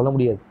கம்பெனிக்காரன்ட்ட சொல்ல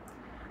முடியாது.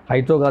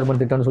 ஹைட்ரோ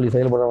கார்பன் திட்டம்னு சொல்லி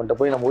செயல்படுறவன்ட்ட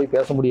போய் நம்ம போய்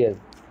பேச முடியாது.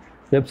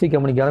 பெப்சி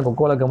கம்பெனிக்காரன்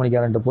கொக்கோலா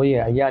கம்பெனிக்காரன்ட்ட போய்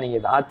ஐயா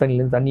நீங்கள்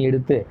ஆத்தண்ணிலேருந்து தண்ணி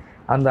எடுத்து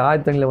அந்த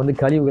ஆத்தண்ணியில் வந்து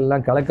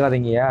கழிவுகள்லாம்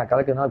கலக்காதீங்கயா,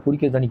 கலக்கிறதுனால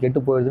குடிக்கிற தண்ணி கெட்டு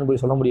போயிடுதுன்னு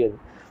போய் சொல்ல முடியாது.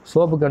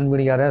 சோப்பு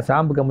கம்பெனிக்காரன்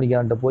ஷாம்பு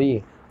கம்பெனிக்காரன்ட்ட போய்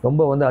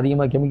ரொம்ப வந்து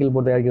அதிகமாக கெமிக்கல்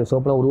போட்டு தயாரிக்கிற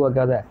சோப்பெல்லாம்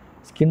உருவாக்காத,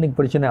 ஸ்கின்னுக்கு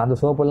பிரச்சனை, அந்த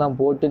சோப்பெல்லாம்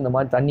போட்டு இந்த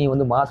மாதிரி தண்ணி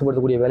வந்து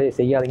மாசுபடுத்தக்கூடிய வேலையை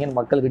செய்யாதீங்கன்னு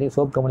மக்கள்கிட்டையும்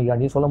சோப்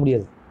கம்பெனிக்காரனையும் சொல்ல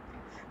முடியாது.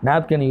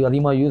 நாப்கின்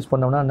அதிகமாக யூஸ்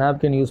பண்ணோம்னா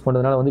நாப்கின் யூஸ்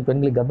பண்ணுறதுனால வந்து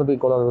பெண்களுக்கு கர்ப்பப்பை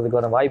கோளாறு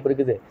வரதுக்கான வாய்ப்பு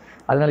இருக்குது,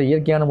 அதனால்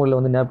இயற்கையான முறையில்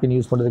வந்து நாப்கின்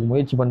யூஸ் பண்ணுறதுக்கு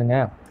முயற்சி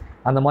பண்ணுங்கள்,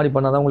 அந்த மாதிரி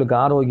பண்ணால் தான் உங்களுக்கு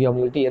ஆரோக்கியம்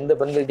அப்படின்னு சொல்லிட்டு எந்த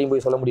பெண்கள்கிட்டையும்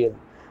போய் சொல்ல முடியாது.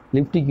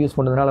 லிப்டிக் யூஸ்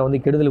பண்ணுறதுனால வந்து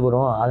கெடுதல்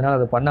வரும், அதனால்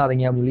அதை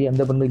பண்ணாதீங்க அப்படின்னு சொல்லி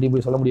எந்த பெண்கள்கிட்டையும்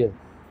போய் சொல்ல முடியாது.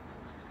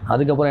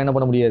 அதுக்கப்புறம் என்ன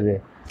பண்ண முடியாது,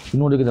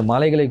 இன்னொரு இருக்குது,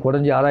 மலைகளை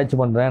குறைஞ்சி ஆராய்ச்சி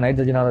பண்ணுறேன்,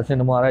 நைட்ரஜன் ஆராய்ச்சி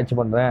என்னமோ ஆராய்ச்சி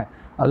பண்ணுறேன்,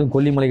 அதுவும்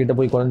கொல்லிமலை கிட்ட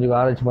போய் குறைஞ்சி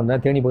ஆராய்ச்சி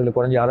பண்ணுறேன், தேனி பகுதியில்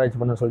குறைஞ்சி ஆராய்ச்சி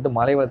பண்ணுறேன்னு சொல்லிட்டு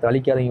மலை வளத்தை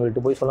அழிக்காதீங்க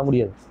சொல்லிட்டு போய் சொல்ல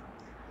முடியாது.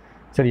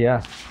 சரியா?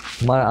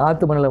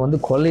 ஆற்று மணலை வந்து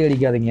கொள்ளை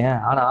அடிக்காதீங்க,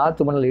 ஆனால்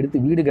ஆற்று மணலை எடுத்து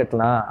வீடு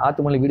கட்டலாம்.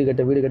 ஆற்று மணல் வீடு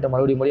கட்ட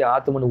மறுபடியும்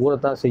ஆற்று மண்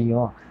ஊறத்தான்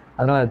செய்யும்,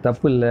 அதனால் அது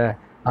தப்பு இல்லை.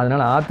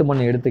 அதனால் ஆற்று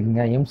மண்ணை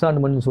எடுத்துக்கங்க. எம்சாண்ட்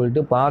மண்ணுன்னு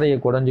சொல்லிட்டு பாறையை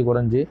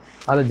குறைஞ்சி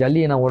அதை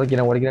ஜல்லியை நான்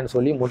உடைக்கிறேன்னு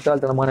சொல்லி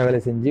முட்டாள்தனமான வேலை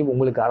செஞ்சு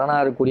உங்களுக்கு அரணாக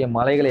இருக்கக்கூடிய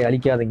மலைகளை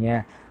அழிக்காதீங்க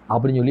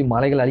அப்படின்னு சொல்லி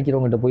மலைகளை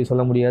அழிக்கிறவங்ககிட்ட போய்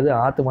சொல்ல முடியாது.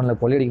 ஆற்று மண்ணில்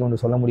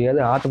கொள்ளையடிக்கிறவங்க சொல்ல முடியாது.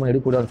 ஆற்று மண்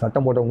எடுக்கக்கூடாது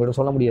சட்டம் போட்டவங்ககிட்ட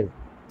சொல்ல முடியாது.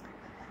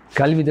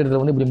 கல்வி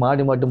திட்டத்தில் வந்து இப்படி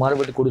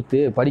மாறுபட்டு கொடுத்து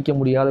படிக்க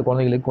முடியாத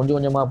குழந்தைகளுக்கு கொஞ்சம்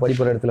கொஞ்சமாக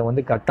படிக்கிற இடத்துல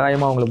வந்து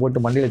கட்டாயமாக அவங்கள போட்டு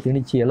மண்டையில்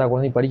திணிச்சு எல்லா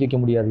குழந்தையும் படிக்க வைக்க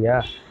முடியாதுயா.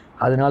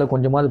 அதனால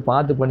கொஞ்சமாவது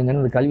பார்த்து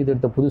பண்ணுங்கன்னு இந்த கல்வி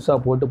திட்டத்தை புதுசாக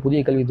போட்டு புதிய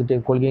கல்வி திட்ட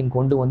கொள்கையும்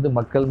கொண்டு வந்து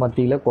மக்கள்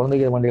மத்தியில்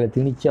குழந்தைகள் மண்டையில்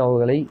திணிச்சு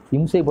அவர்களை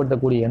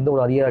இம்சைப்படுத்தக்கூடிய எந்த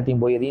ஒரு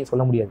அதிகாரத்தையும் போய் எதையும்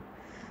சொல்ல முடியாது.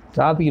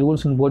 டிராஃபிக்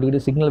ரூல்ஸ்னு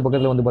போட்டுக்கிட்டு சிக்னல்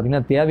பக்கத்தில் வந்து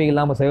பார்த்திங்கன்னா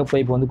தேவையில்லாமல் சிவப்பு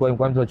பைப் வந்து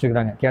கோயம்புத்தூர்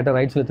வச்சுருக்காங்க. கேட்டால்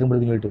ரைட்ஸில்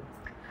திரும்புறதுன்னு சொல்லிட்டு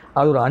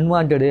அது ஒரு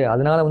அன்வான்டு.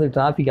 அதனால் வந்து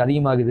டிராஃபிக்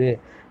அதிகமாகுது,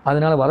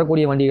 அதனால்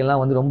வரக்கூடிய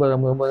வண்டிகள்லாம் வந்து ரொம்ப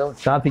ரொம்ப ரொம்ப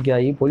டிராஃபிக்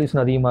ஆகி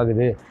பொல்யூஷன்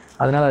அதிகமாகுது,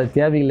 அதனால் அது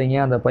தேவையில்லைங்க,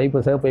 அந்த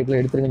சிவப்பு பைப்பில்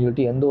எடுத்துருங்கன்னு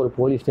சொல்லிட்டு எந்த ஒரு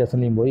போலீஸ்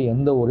ஸ்டேஷன்லையும் போய்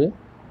எந்த ஒரு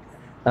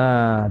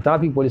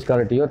டிராஃபிக்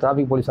போலீஸ்கார்ட்டையோ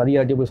டிராஃபிக் போலீஸ்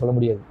அதிகாரிட்டையோ போய் சொல்ல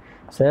முடியாது.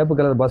 சிவப்பு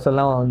கலர்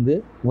பஸ்ஸெல்லாம் வந்து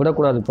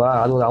விடக்கூடாதுப்பா,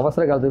 அது ஒரு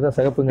அவசர காலத்துக்கு தான்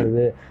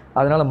சிவப்புங்கிறது.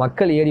 அதனால்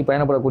மக்கள் ஏறி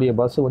பயணப்படக்கூடிய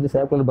பஸ்ஸு வந்து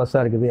சிவப்பு கலர்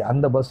பஸ்ஸாக இருக்குது.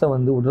 அந்த பஸ்ஸை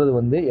வந்து விடுறது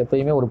வந்து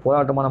எப்போயுமே ஒரு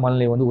போராட்டமான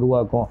மனநிலையை வந்து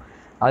உருவாக்கும்.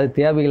 அது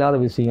தேவையில்லாத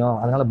விஷயம்.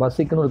 அதனால்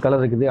பஸ்ஸுக்குன்னு ஒரு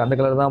கலர் இருக்குது, அந்த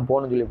கலர் தான்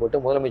போகணும்னு சொல்லி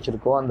போட்டு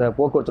முதலமைச்சருக்கோ அந்த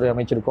போக்குவரத்துறை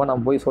அமைச்சருக்கோ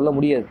நம்ம போய் சொல்ல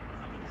முடியாது.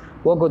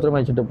 போக்குவரத்துறை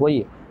அமைச்சர்கிட்ட போய்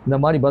இந்த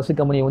மாதிரி பஸ்ஸு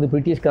கம்பெனியை வந்து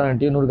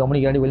பிரிட்டிஷ்காரன்ட்டையும் இன்னொரு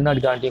கம்பெனிக்காண்டி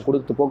வெளிநாட்டுக்காரன்ட்டையும்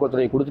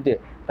போக்குவரத்துறையை கொடுத்துட்டு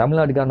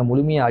தமிழ்நாட்டுக்காரனை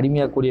முழுமையாக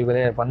அடிமையாகக்கூடிய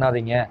வேலையை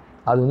பண்ணாதீங்க,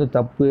 அது வந்து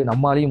தப்பு,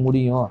 நம்மளாலையும்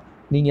முடியும்.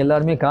 நீங்கள்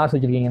எல்லாருமே காசு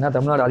வச்சுருக்கீங்கன்னா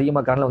தமிழ்நாடு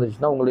அதிகமாக கடனில்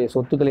வந்துச்சுன்னா உங்களுடைய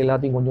சொத்துக்கள்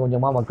எல்லாத்தையும் கொஞ்சம்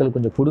கொஞ்சமாக மக்களுக்கு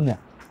கொஞ்சம் கொடுங்க,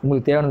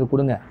 உங்களுக்கு தேவையானது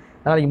கொடுங்க.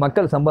 நாளைக்கு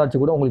மக்கள் சம்பாதிச்சு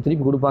கூட உங்களுக்கு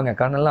திருப்பி கொடுப்பாங்க.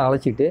 கடனெல்லாம்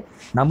அழைச்சிட்டு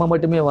நம்ம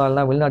மட்டுமே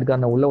வாழலாம்,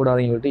 வெளிநாட்டுக்காரனை உள்ள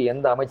விடாதீங்கன்னு சொல்லிட்டு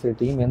எந்த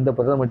அமைச்சர்கிட்டையும் எந்த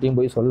பிரதமர்கிட்டையும்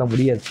போய் சொல்ல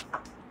முடியாது.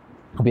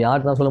 அப்போ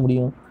யார்கிட்ட தான் சொல்ல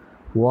முடியும்?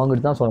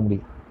 உங்ககிட்ட தான் சொல்ல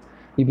முடியும்.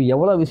 இப்போ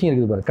எவ்வளோ விஷயம்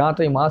இருக்குது பாரு.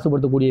 காற்றை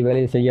மாசுபடுத்தக்கூடிய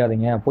வேலையை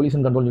செய்யாதீங்க,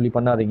 பொல்யூஷன் கண்ட்ரோல் சொல்லி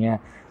பண்ணாதீங்க.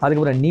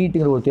 அதுக்கப்புறம்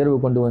நீட்டுங்கிற ஒரு தேர்வு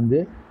கொண்டு வந்து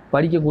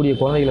படிக்கக்கூடிய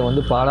குழந்தைகளை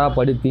வந்து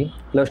பாடாப்படுத்தி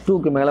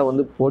 +2க்கு மேலே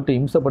வந்து போட்டு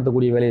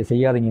இம்சப்படுத்தக்கூடிய வேலையை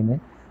செய்யாதீங்கன்னு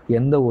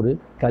எந்த ஒரு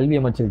கல்வி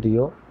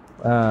அமைச்சர்கிட்டையோ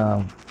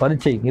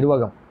பரீட்சை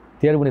நிர்வாகம்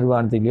தேர்வு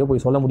நிர்வாகத்திலேயோ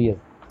போய் சொல்ல முடியாது.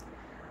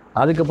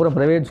 அதுக்கப்புறம்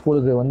ப்ரைவேட்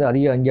ஸ்கூலுக்கு வந்து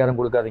அதிக அங்கீகாரம்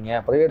கொடுக்காதீங்க.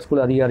 ப்ரைவேட்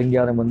ஸ்கூல் அதிக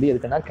அங்கீகாரம் வந்து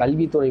எதுக்குன்னா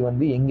கல்வித்துறை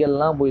வந்து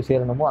எங்கெல்லாம் போய்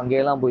சேரணுமோ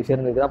அங்கெல்லாம் போய்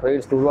சேருங்கிறது தான்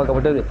ப்ரைவேட் ஸ்கூல்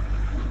உருவாக்கப்பட்டது.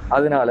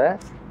 அதனால்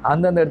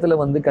அந்தந்த இடத்துல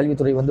வந்து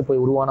கல்வித்துறை வந்து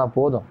போய் உருவானா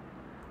போதும்.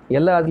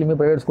 எல்லா இடத்துலையுமே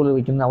ப்ரைவேட் ஸ்கூல்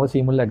வைக்கணும்னு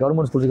அவசியம் இல்லை.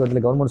 கவர்மெண்ட் ஸ்கூல் இருக்கிற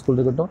இடத்துல கவர்மெண்ட் ஸ்கூல்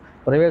இருக்கட்டும்,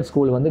 ப்ரைவேட்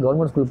ஸ்கூல் வந்து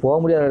கவர்மெண்ட் ஸ்கூல் போக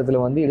முடியாத இடத்துல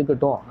வந்து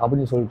இருக்கட்டும்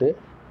அப்படின்னு சொல்லிட்டு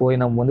போய்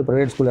நம்ம வந்து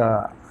ப்ரைவேட் ஸ்கூலை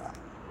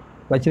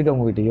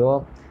வச்சுருக்கவங்ககிட்டையோ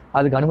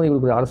அதுக்கு அனுமதி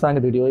கொடுக்குற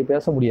அரசாங்கத்துக்கிட்டையோ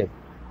பேச முடியாது.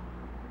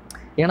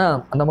 ஏன்னா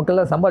அந்த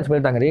மக்கள்லாம் சம்பாதிச்சு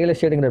போயிட்டாங்க. ரியல்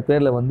எஸ்டேட்டுங்கிற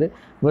பேரில் வந்து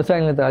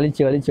விவசாய நிலத்தை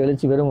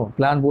அழிச்சு வெறும்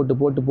பிளான்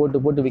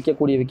போட்டு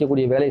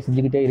விற்கக்கூடிய வேலையை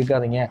செஞ்சுக்கிட்டே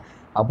இருக்காதிங்க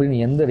அப்படின்னு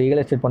எந்த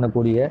ரியல் எஸ்டேட்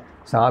பண்ணக்கூடிய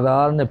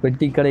சாதாரண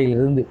பெட்டி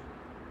கடையிலிருந்து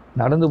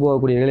நடந்து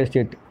போகக்கூடிய ரியல்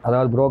எஸ்டேட்,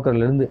 அதாவது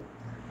புரோக்கர்லேருந்து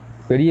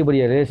பெரிய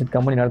ரியல் எஸ்டேட்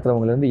கம்பெனி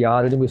நடத்துகிறவங்கலேருந்து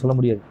யார்கிட்டையும் போய் சொல்ல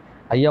முடியாது.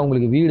 ஐயா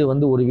உங்களுக்கு வீடு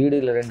வந்து ஒரு வீடு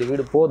இல்லை 2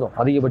 வீடு போதும்,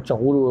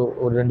 அதிகபட்சம்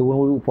ஒரு 2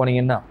 ஊருக்கு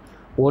போனீங்கன்னா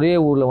ஒரே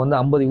ஊரில் வந்து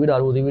 50 வீடு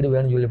 60 வீடு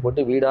வேணும்னு சொல்லி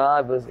போட்டு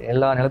வீடாக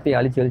எல்லா நிலத்தையும்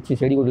அழிச்சு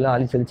செடி கொடிலாம்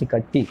அழிச்சு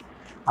கட்டி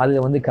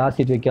அதில் வந்து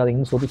காசு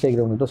வைக்காதீங்கன்னு சொத்து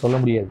சேர்க்கிறவங்ககிட்ட சொல்ல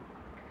முடியாது.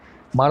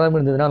 மரம்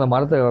இருந்ததுன்னா அந்த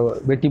மரத்தை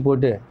வெட்டி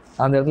போட்டு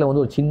அந்த இடத்துல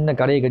வந்து ஒரு சின்ன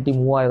கடையை கட்டி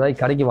 3000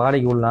 கடைக்கு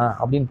வாடகைக்கு விடலாம்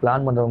அப்படின்னு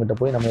பிளான் பண்ணுறவங்ககிட்ட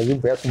போய் நம்ம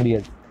எதுவும் பேச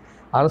முடியாது.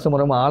 அரசு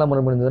மரம்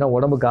ஆலமரம் இருந்ததுன்னா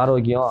உடம்புக்கு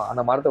ஆரோக்கியம்,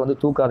 அந்த மரத்தை வந்து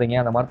தூக்காதீங்க,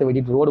 அந்த மரத்தை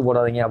வெட்டிட்டு ரோடு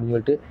போடாதீங்க அப்படின்னு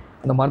சொல்லிட்டு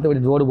அந்த மரத்தை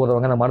வெட்டிட்டு ரோடு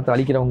போடுறவங்க அந்த மரத்தை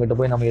அழிக்கிறவங்ககிட்ட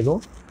போய் நம்ம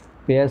எதுவும்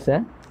பேச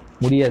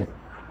முடியாது.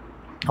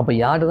 அப்போ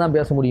யார்கிட்ட தான்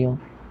பேச முடியும்?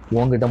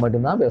 உங்ககிட்ட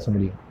மட்டும்தான் பேச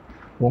முடியும்.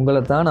 உங்களை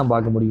தான் நான்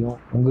பார்க்க முடியும்,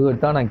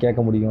 உங்ககிட்ட தான் நான்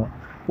கேட்க முடியும்,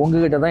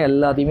 உங்ககிட்ட தான்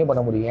எல்லாத்தையுமே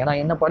பண்ண முடியும். ஏன்னா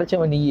என்ன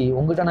படித்தவன் நீ,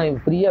 உங்ககிட்ட நான்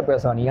ஃப்ரீயாக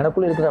பேசலாம், நீ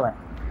எனக்குள்ளே இருக்கிறவன்,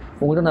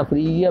 உங்கள்கிட்ட நான்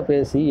ஃப்ரீயாக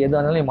பேசி எதாக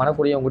இருந்தாலும் என்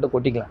மனக்குறையை உங்கள்கிட்ட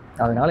கொட்டிக்கலாம்.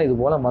 அதனால் இது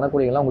போல்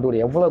மனக்குறைகள்லாம்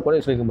உங்கள்கிட்ட எவ்வளோ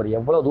குறை சொல்லிக்க முடியும்,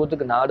 எவ்வளோ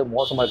தூரத்துக்கு நாடு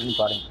மோசமாக இருக்குன்னு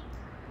பாருங்கள்,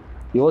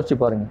 யோசிச்சு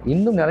பாருங்கள்.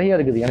 இன்னும் நிறையா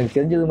இருக்குது. எனக்கு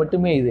தெரிஞ்சது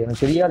மட்டுமே இது,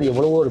 எனக்கு தெரியாது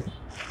எவ்வளவோ இருக்கும்,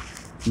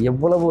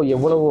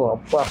 எவ்வளவோ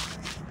அப்பா.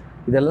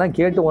 இதெல்லாம்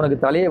கேட்டு உனக்கு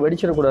தலையை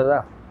வெடிச்சிடக்கூடாதா?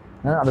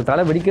 அந்த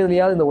தலை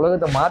வெடிக்கிறதுலையாவது இந்த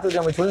உலகத்தை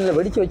மாற்றுக்காம சூழ்நிலை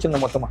வெடித்து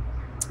வச்சிருந்தோம் மொத்தமாக.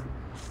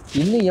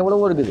 இன்னும்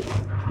எவ்வளவோ இருக்குது.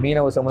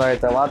 மீனவ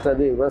சமுதாயத்தை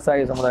மாற்றுறது,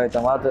 விவசாய சமுதாயத்தை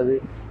மாற்றுறது,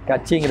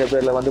 கட்சிங்கிற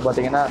பேரில் வந்து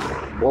பார்த்திங்கன்னா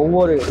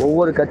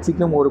ஒவ்வொரு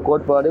கட்சிக்கும் ஒரு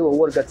கோட்பாடு,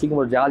 ஒவ்வொரு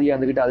கட்சிக்கும் ஒரு ஜாதியாக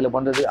இருந்துக்கிட்டு அதில்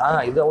பண்ணுறது.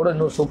 இதோட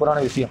இன்னொரு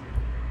சூப்பரான விஷயம்,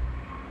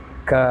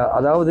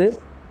 அதாவது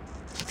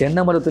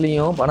தென்னை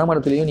மரத்துலேயும் பனை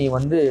மரத்துலேயும் நீ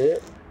வந்து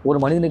ஒரு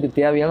மனிதனுக்கு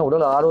தேவையான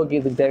உடல்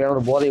ஆரோக்கியத்துக்கு தேவையான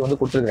ஒரு போதையை வந்து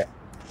கொடுத்துருக்குறேன்.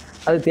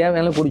 அது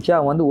தேவையான குடித்தா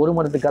வந்து ஒரு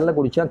மரத்துக்கு கல்லை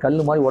குடித்தா கல்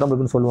மாதிரி உடம்பு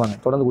இருக்குன்னு சொல்லுவாங்க,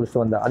 தொடர்ந்து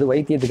குடிச்சிட்டு வந்தால் அது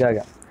வைத்தியத்துக்காக.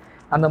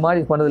 அந்த மாதிரி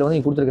பண்ணுறதுல வந்து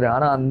நீ கொடுத்துருக்குறேன்.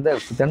 ஆனால் அந்த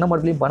தென்னை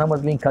மரத்துலையும் பனை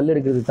மரத்துலையும் கல்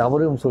எடுக்கிறது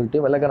தவறுன்னு சொல்லிட்டு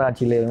வெள்ளக்கார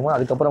ஆட்சியிலையும்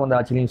அதுக்கப்புறம் வந்து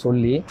ஆட்சியிலையும்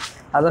சொல்லி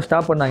அதை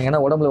ஸ்டாப் பண்ணாங்க.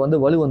 ஏன்னா உடம்புல வந்து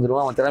வலு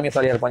வந்துடும், அவன்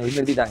திறமைசாலியாக இருப்பான் சொல்லி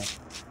நிறுத்திட்டாங்க.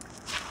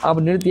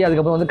 அப்படி நிறுத்தி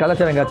அதுக்கப்புறம் வந்து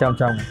கலாச்சாரம் காய்ச்சி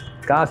அமைச்சாங்க,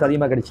 காசு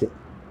அதிகமாக கிடச்சி.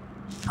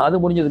 அது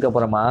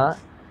முடிஞ்சதுக்கப்புறமா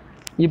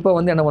இப்போ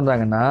வந்து என்ன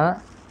பண்ணுறாங்கன்னா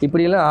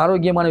இப்படியெல்லாம்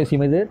ஆரோக்கியமான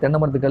விஷயம் இது. தென்னை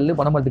மரத்துக்கல்,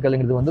 பனை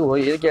மரத்துக்கல்லுங்கிறது வந்து ஒரு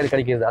இயற்கையாக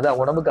கிடைக்கிறது. அது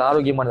உடம்புக்கு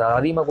ஆரோக்கியமானது.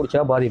 அதிகமாக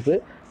குடித்தா பாதிப்பு,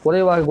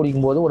 குறைவாக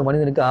குடிக்கும்போது ஒரு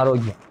மனிதனுக்கு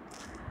ஆரோக்கியம்.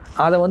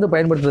 அதை வந்து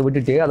பயன்படுத்துறதை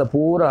விட்டுட்டு அதை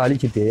பூரா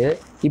அழிச்சிட்டு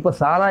இப்போ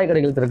சாராய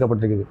கடைகள்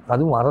திறக்கப்பட்டிருக்குது.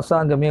 அதுவும்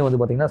அரசாங்கமே வந்து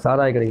பார்த்திங்கன்னா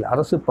சாராய கடைகள்,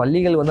 அரசு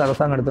பள்ளிகள் வந்து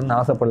அரசாங்கம் நடத்தணும்னு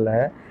ஆசைப்படல,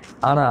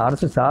 ஆனால்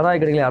அரசு சாராய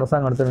கடைகளை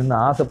அரசாங்கம் நடத்தணும்னு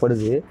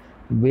ஆசைப்படுது.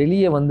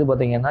 வெளியே வந்து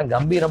பார்த்திங்கன்னா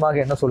கம்பீரமாக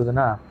என்ன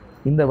சொல்லுதுன்னா,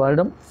 இந்த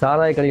வருடம்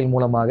சாராய கடைகள்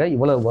மூலமாக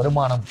இவ்வளவு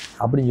வருமானம்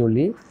அப்படின்னு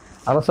சொல்லி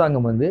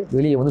அரசாங்கம் வந்து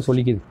வெளியே வந்து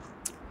சொல்லிக்குது.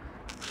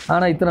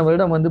 ஆனால் இத்தனை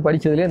வருடம் வந்து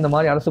படித்ததுலேயே இந்த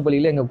மாதிரி அரசு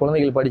பள்ளியில் எங்கள்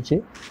குழந்தைகள் படித்து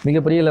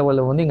மிகப்பெரிய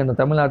லெவலில் வந்து இங்கே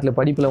தமிழ்நாட்டில்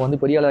படிப்பில் வந்து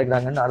பெரிய ஆளாக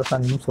இருக்கிறாங்கன்னு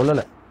அரசாங்கமும்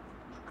சொல்லலை.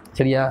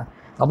 சரியா?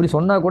 அப்படி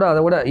சொன்னால் கூட அதை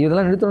விட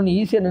இதெல்லாம் நிறுத்தணும்னு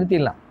ஈஸியாக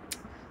நிறுத்திடலாம்.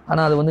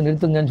 ஆனால் அதை வந்து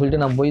நிறுத்துங்கன்னு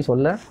சொல்லிட்டு நம்ம போய்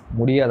சொல்ல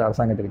முடியாது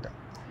அரசாங்கத்துக்கிட்ட.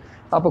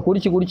 அப்போ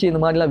குடிச்சு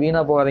இந்த மாதிரிலாம்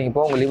வீணாக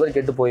போகாதீங்கப்போ, உங்கள் லிவர்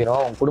கெட்டு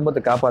போயிடும், உங்கள்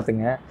குடும்பத்தை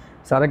காப்பாற்றுங்க,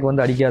 சரக்கு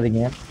வந்து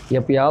அடிக்காதீங்க.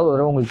 எப்பயாவது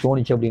வர உங்களுக்கு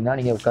தோணுச்சு அப்படின்னா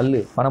நீங்கள்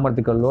பனை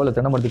மரத்துக்கல்லோ இல்லை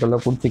தென்னை மரத்துக்கல்லோ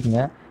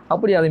குடிச்சிக்கங்க.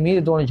 அப்படி அதை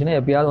மீறி தோணுச்சுன்னா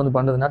எப்பயாவது வந்து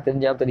பண்ணுறதுனா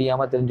தெரிஞ்சோ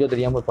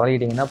தெரியாமல்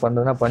பழகிட்டிங்கன்னா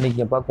பண்ணுறதுனா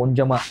பண்ணிக்கப்பா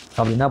கொஞ்சமாக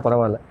அப்படின்னா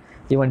பரவாயில்ல.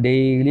 இவன்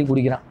டெய்லி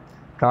குடிக்கிறான்,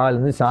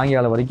 காலையிலேருந்து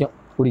சாயங்காலம் வரைக்கும்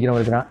குடிக்கிறவன்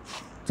இருக்கிறான்,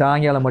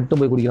 சாயங்காலம் மட்டும்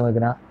போய் குடிக்கிறவன்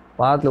இருக்கிறான்,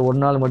 வாரத்தில் ஒரு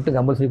நாள் மட்டும்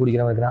கம்பல்சரி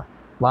குடிக்கிறவன் இருக்கிறான்,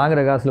 வாங்குற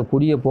காசில்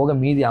குடியை போக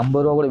மீதி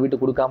 50 ரூபா கூட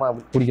வீட்டுக்கு கொடுக்காம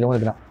குடிக்கிறவன்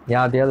இருக்கிறான்.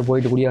 யார்ட்டையாவது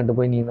போயிட்டு குடியான்ட்டு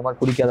போய் நீ இந்த மாதிரி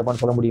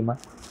குடிக்காதப்பான்னு சொல்ல முடியுமா?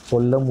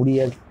 சொல்ல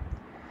முடியாது.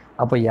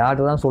 அப்போ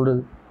யார்கிட்ட தான்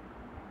சொல்கிறது?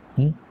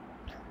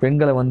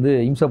 பெண்களை வந்து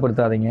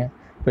இம்சப்படுத்தாதீங்க,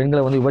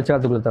 பெண்களை வந்து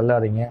விபச்சாரத்துக்குள்ளே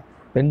தள்ளாதீங்க,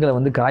 பெண்களை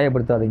வந்து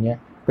காயப்படுத்தாதீங்க,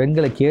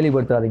 பெண்களை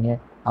கேலிப்படுத்தாதீங்க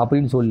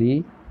அப்படின்னு சொல்லி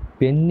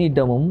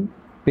பெண்ணிடமும்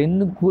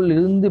பெண்ணுக்குள்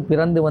இருந்து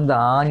பிறந்து வந்த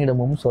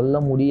ஆணிடமும் சொல்ல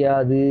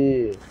முடியாத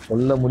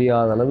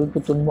அளவுக்கு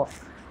துன்பம்.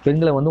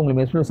 பெண்களை வந்து உங்களுக்கு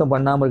மெஸ்பிரிசம்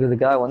பண்ணாமல்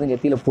இருக்கிறதுக்காக வந்து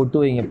நெத்தியில் பொட்டு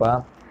வைங்கப்பா,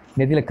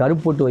 நெத்தியில்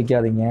கருப்பு பொட்டு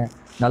வைக்காதீங்க,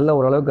 நல்ல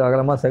ஓரளவுக்கு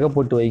அகலமாக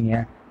சிகப்பொட்டு வைங்க,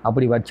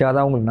 அப்படி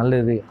வச்சாதான் உங்களுக்கு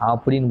நல்லது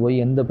அப்படின்னு போய்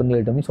எந்த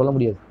பெண்களிடமே சொல்ல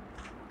முடியாது.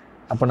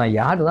 அப்போ நான்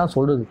யார்கிட்ட தான்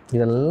சொல்கிறது?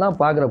 இதெல்லாம்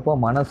பார்க்குறப்போ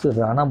மனசு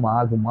ரணம்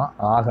ஆகுமா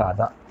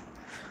ஆகாதா?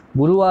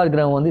 குருவாக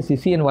இருக்கிறவன் வந்து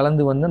சிஷியன்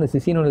வளர்ந்து வந்து அந்த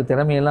சிஷியனுடைய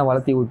திறமையெல்லாம்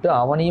வளர்த்தி விட்டு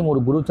அவனையும் ஒரு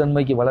குரு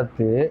தன்மைக்கு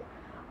வளர்த்து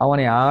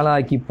அவனை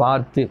ஆளாக்கி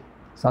பார்த்து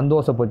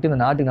சந்தோஷப்பட்டு இந்த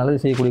நாட்டுக்கு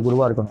நல்லது செய்யக்கூடிய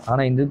குருவாக இருக்கணும்.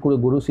 ஆனால் இந்த இருக்கக்கூடிய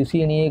குரு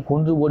சிஷியனையே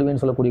கொன்று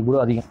போடுவேன்னு சொல்லக்கூடிய குரு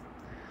அதிகம்,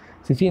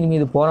 சிஷியன்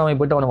மீது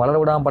போராமைப்பட்டு அவனை வளர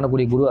விடாமல்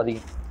பண்ணக்கூடிய குரு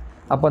அதிகம்.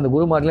 அப்போ அந்த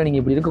குரு மாட்டில்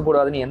நீங்கள் இப்படி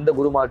இருக்கக்கூடாதுன்னு எந்த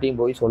குரு மாட்டையும்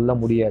போய் சொல்ல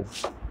முடியாது.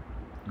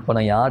 இப்போ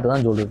நான் யார்கிட்ட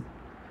தான் சொல்கிறது?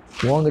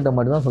 உங்ககிட்ட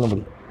மட்டும்தான் சொல்ல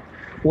முடியும்.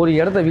 ஒரு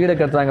இடத்த வீடை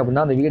கட்டுறாங்க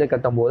அப்படின்னா அந்த வீடை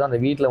கட்டும்போது அந்த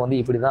வீட்டில் வந்து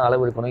இப்படி தான்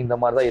அளவு இருக்கணும், இந்த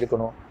மாதிரி தான்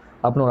இருக்கணும்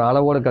அப்படின்னு ஒரு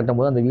அளவோடு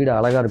கட்டும்போது அந்த வீடு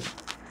அழகாக இருக்கும்.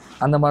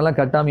 அந்த மாதிரிலாம்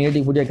கட்டாமல் ஏட்டி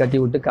பூட்டியாக கட்டி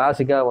விட்டு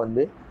காசுக்காக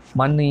வந்து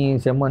மண்ணையும்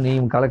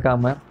செம்மண்ணையும்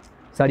கலக்காமல்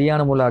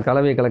சரியான முறையில்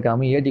கலவையை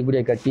கலக்காமல் ஏட்டி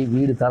பூட்டியாக கட்டி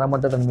வீடு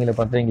தரமற்ற தன்மையில்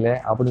பண்ணுறீங்களே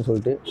அப்படின்னு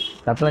சொல்லிட்டு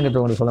கட்டணம்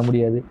கட்டுறவங்களுக்கு சொல்ல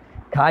முடியாது.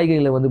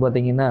 காய்கறியில் வந்து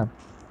பார்த்திங்கன்னா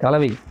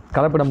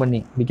கலப்படம்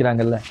பண்ணி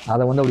விற்கிறாங்கல்ல,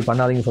 அதை வந்து அப்படி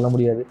பண்ணாதீங்கன்னு சொல்ல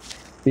முடியாது.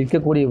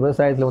 விற்கக்கூடிய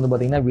விவசாயத்தில் வந்து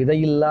பார்த்திங்கன்னா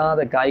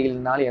விதையில்லாத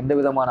காய்கறினால எந்த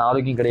விதமான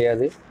ஆரோக்கியம்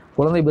கிடையாது.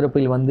 குழந்தை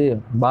பிறப்பில் வந்து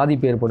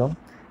பாதிப்பு ஏற்படும்.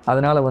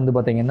 அதனால் வந்து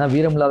பார்த்திங்கன்னா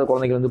வீரமில்லாத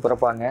குழந்தைகள் வந்து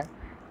பிறப்பாங்க,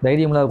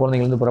 தைரியம் இல்லாத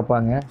குழந்தைகள் வந்து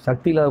பிறப்பாங்க,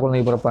 சக்தி இல்லாத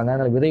குழந்தைகள் பிறப்பாங்க.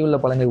 அதனால் விதையுள்ள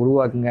பழங்களை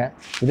உருவாக்குங்க,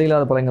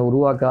 விதையில்லாத பழங்களை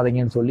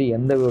உருவாக்காதீங்கன்னு சொல்லி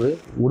எந்த ஒரு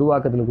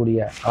உருவாக்கத்தில்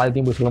கூடிய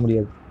ஆழத்தையும் போய் சொல்ல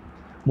முடியாது.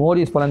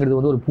 மோரிஸ் பழங்கிறது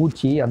வந்து ஒரு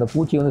பூச்சி, அந்த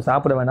பூச்சி வந்து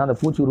சாப்பிட வேணாம், அந்த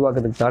பூச்சி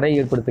உருவாக்கத்துக்கு தடை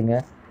ஏற்படுத்துங்க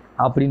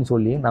அப்படின்னு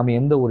சொல்லி நம்ம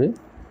எந்த ஒரு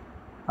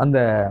அந்த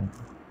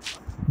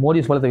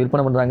மோரிஸ் பழத்தை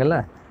விற்பனை பண்ணுறாங்கல்ல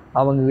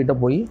அவங்கக்கிட்ட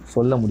போய்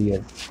சொல்ல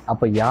முடியாது.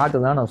 அப்போ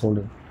யார்கிட்ட தான் நான்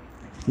சொல்கிறேன்?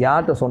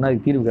 யார்கிட்ட சொன்னால்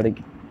இது தீர்வு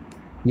கிடைக்கும்?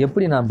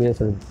 எப்படி நான்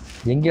பேசுறது?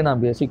 எங்கே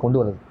நான் பேசி கொண்டு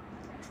வர்றது?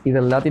 இது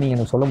எல்லாத்தையும் நீங்கள்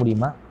எனக்கு சொல்ல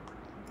முடியுமா?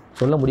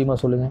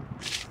 சொல்லுங்கள்.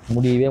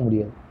 முடியவே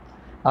முடியாது.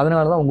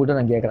 அதனால தான் உங்கள்கிட்ட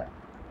நான் கேட்குறேன்.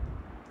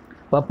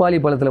 பப்பாளி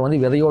பழத்தில் வந்து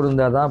விதையோடு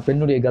இருந்தால் தான்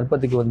பெண்ணுடைய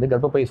கர்ப்பத்துக்கு வந்து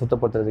கர்ப்பப்பை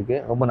சுத்தப்படுத்துறதுக்கு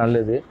ரொம்ப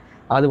நல்லது.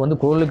 அது வந்து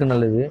குரலுக்கு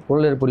நல்லது,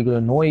 குரல் ஏற்படுகிற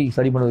நோய்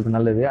சரி பண்ணுறதுக்கு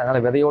நல்லது.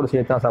 அதனால் விதையோடு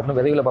சேர்த்தா சாப்பிடணும்.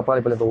 விதையுள்ள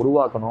பப்பாளி பழத்தை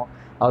உருவாக்கணும்.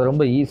 அது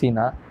ரொம்ப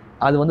ஈஸினா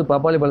அது வந்து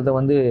பப்பாளி பழத்தை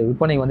வந்து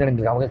விற்பனை வந்து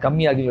எனக்கு அவங்க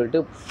கம்மியாகி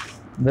சொல்லிட்டு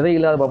விதை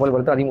இல்லாத பப்பாளி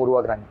பழத்தை அதிகமாக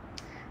உருவாக்குறாங்க.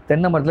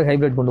 தென்னை மரத்தில்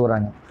ஹைப்ரிட் கொண்டு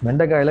வராங்க,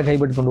 வெண்டைக்காயில்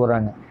ஹைப்ரிட் கொண்டு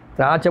வராங்க,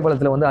 திராட்சை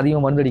பழத்தில் வந்து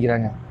அதிகமாக மருந்து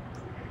அடிக்கிறாங்க.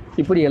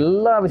 இப்படி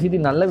எல்லா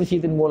விஷயத்தையும் நல்ல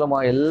விஷயத்தின்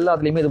மூலமாக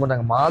எல்லாத்துலேயுமே இது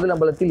பண்ணுறாங்க.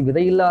 மாதுளம்பழத்தில்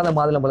விதையில்லாத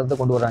மாதுளம்பழத்தை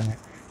கொண்டு வராங்க,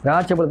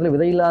 திராட்சை பழத்தில்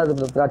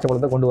விதையில்லாத திராட்சை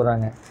பழத்தை கொண்டு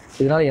வராங்க.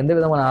 இதனால் எந்த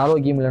விதமான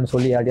ஆரோக்கியம் இல்லைன்னு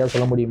சொல்லி யார்ட்டையாவது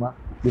சொல்ல முடியுமா?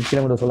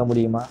 விற்கிறவங்கள்ட்ட சொல்ல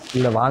முடியுமா?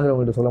 இல்லை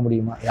வாங்குறவங்கள்ட்ட சொல்ல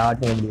முடியுமா?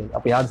 யார்ட்டும் சொல்ல முடியாது.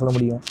 அப்போ யார் சொல்ல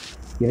முடியும்?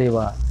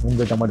 இறைவா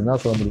உங்கள்கிட்ட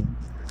மட்டும்தான் சொல்ல முடியும்.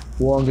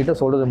 உங்ககிட்ட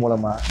சொல்கிறது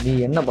மூலமாக நீ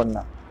என்ன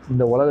பண்ணலாம்?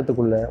 இந்த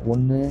உலகத்துக்குள்ளே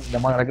ஒன்று இந்த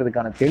மாதிரி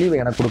நடக்கிறதுக்கான தெளிவை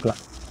எனக்கு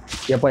கொடுக்கலாம்.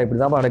 எப்பா இப்படி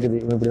தான் நடக்குது,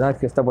 இவன் இப்படி தான்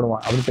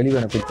கஷ்டப்படுவான் அப்படின்னு தெளிவை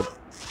எனக்கு கொடுத்துரு.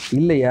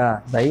 இல்லையா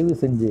தயவு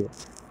செஞ்சு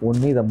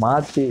ஒன்று இதை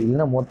மாற்றி,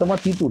 இல்லைன்னா மொத்தமாக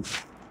தீர்த்து விட்டு.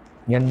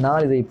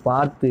 என்னால் இதை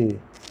பார்த்து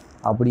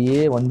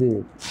அப்படியே வந்து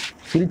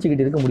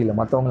சிரிச்சுக்கிட்டு இருக்க முடியல,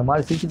 மற்றவங்கள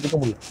மாதிரி சிரிச்சுட்டு இருக்க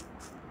முடியல.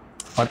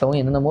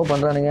 மற்றவங்க என்னென்னமோ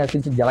பண்ணுறானுங்க,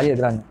 சிரிச்சு ஜாலியாக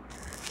இருக்கிறாங்க.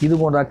 இது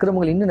போன்ற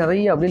அக்கிரமங்கள் இன்னும்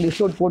நிறைய அப்படியே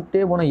லிஸ்ட் அவுட்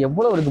போட்டே போனால்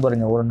எவ்வளோ இருக்குது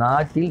பாருங்கள். ஒரு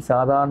நாட்டில்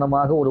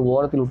சாதாரணமாக ஒரு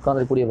ஓரத்தில்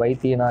உட்கார்ந்துருக்கக்கூடிய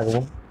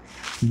வைத்தியனாகவும்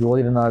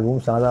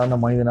ஜோதிடனாகவும் சாதாரண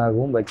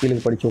மனிதனாகவும்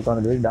வக்கீலுக்கு படித்து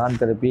உட்காந்துருக்கு, டான்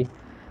தெரப்பி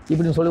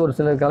இப்படின்னு சொல்லி ஒரு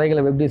சில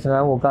கலைகளை வெப்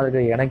டிசைனராகவும்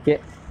உட்காந்துருக்கிற எனக்கே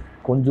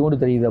கொஞ்சோண்டு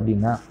தெரியுது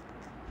அப்படின்னா,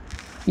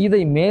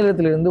 இதை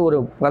மேலிடத்திலிருந்து ஒரு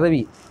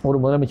பதவி, ஒரு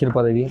முதலமைச்சர்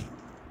பதவி,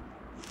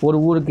 ஒரு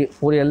ஊருக்கு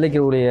ஒரு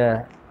எல்லைக்கு உடைய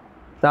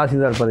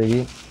தாசில்தார் பதவி,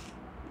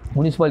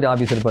 முனிசிபாலிட்டி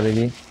ஆஃபீஸர்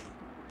பதவி,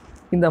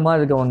 இந்த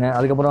மாதிரி இருக்கவங்க,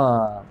 அதுக்கப்புறம்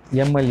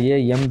எம்எல்ஏ,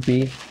 எம்பி,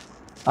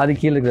 அது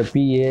கீழே இருக்கிற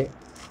பிஏ,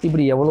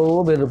 இப்படி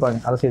எவ்வளவோ பேர் இருப்பாங்க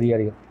அரசு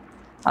அதிகாரிகள்.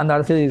 அந்த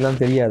அரசு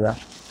அதிகாரிகள் தெரியாதா?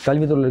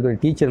 கல்வித்துறையில் இருக்கிற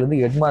டீச்சர்லேருந்து,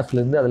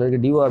 ஹெட்மாஸ்டர்லேருந்து, அதில் இருக்க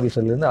டிஓ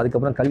ஆஃபீஸர்லேருந்து,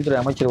 அதுக்கப்புறம் கல்வித்துறை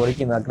அமைச்சர்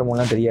வரைக்கும் இந்த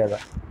அக்கிரமம்லாம் தெரியாதா?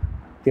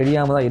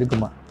 தெரியாமல் தான்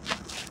இருக்குமா?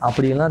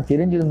 அப்படியெல்லாம்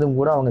தெரிஞ்சிருந்தும்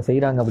கூட அவங்க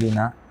செய்கிறாங்க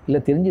அப்படின்னா, இல்லை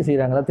தெரிஞ்சு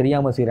செய்கிறாங்களா,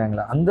 தெரியாமல்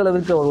செய்கிறாங்களா?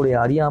 அந்தளவுக்கு அவருடைய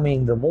அறியாமை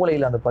இந்த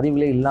மூளையில் அந்த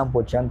பதிவிலே இல்லாமல்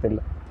போச்சான்னு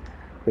தெரியல.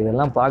 இப்போ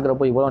இதெல்லாம்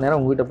பார்க்குறப்போ இவ்வளோ நேரம்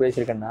உங்கள்கிட்ட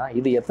பேசியிருக்கேன்னா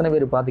இது எத்தனை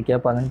பேர் பார்த்து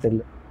கேட்பாங்கன்னு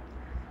தெரியல.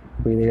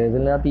 இப்போ இது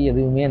எல்லாத்தையும்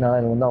எதுவுமே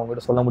நான்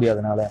அவங்ககிட்ட சொல்ல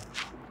முடியாதனால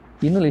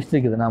இன்னும் லிஸ்ட்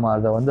இருக்குது. நாம்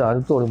அதை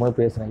அடுத்து ஒரு முறை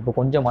பேசுகிறேன். இப்போ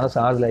கொஞ்சம் மனசு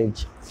ஆறுதல்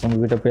ஆயிடுச்சு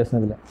உங்கள்கிட்ட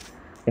பேசுனதில்,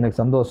 எனக்கு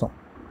சந்தோஷம்.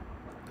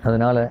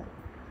 அதனால்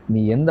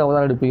நீ எந்த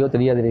அவதாரம் எடுப்பையோ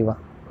தெரியாது இறைவா,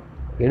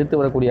 எடுத்து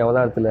வரக்கூடிய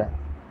அவதாரத்தில்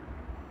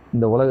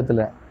இந்த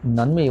உலகத்தில்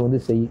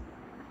நன்மையை செய்,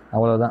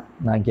 அவ்வளோதான்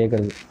நான்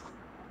கேட்குறது.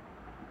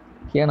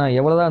 ஏன்னா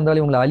எவ்வளோதான்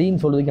இருந்தாலும் இவங்களை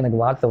அழின்னு சொல்கிறதுக்கு எனக்கு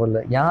வார்த்தை வரல.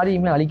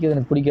 யாரையுமே அழிக்கிறது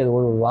எனக்கு பிடிக்காது.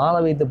 ஒரு வாழ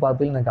வைத்து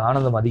பார்ப்பதில் எனக்கு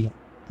ஆனந்தம் அதிகம்.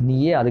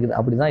 நீயே அதுக்கு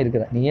அப்படி தான்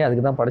இருக்கிற, நீயே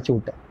அதுக்கு தான் படைச்சி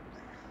விட்ட.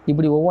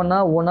 இப்படி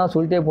ஒவ்வொன்றா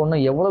சொல்லிட்டே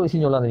போனால் எவ்வளோ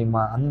விஷயம் சொல்லலாம்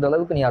தெரியுமா? அந்த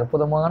அளவுக்கு நீ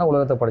அற்புதமான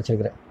உலகத்தை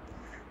படைச்சிருக்கிற.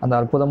 அந்த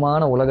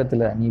அற்புதமான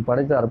உலகத்தில், நீ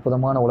படைத்த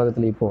அற்புதமான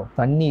உலகத்தில் இப்போது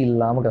தண்ணி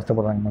இல்லாமல்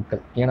கஷ்டப்படுறாங்க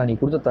மக்கள். ஏன்னா நீ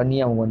கொடுத்த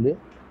தண்ணியை அவங்க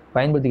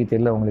பயன்படுத்திக்க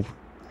தெரியல. அவங்களுக்கு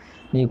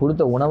நீ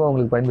கொடுத்த உணவை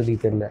அவங்களுக்கு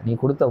பயன்படுத்திக்க தெரியல. நீ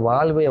கொடுத்த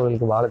வாழ்வை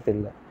அவர்களுக்கு வாழ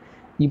தெரியல.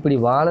 இப்படி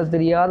வாழ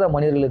தெரியாத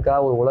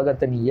மனிதர்களுக்காக ஒரு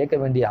உலகத்தை நீ இயக்க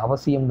வேண்டிய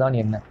அவசியம்தான்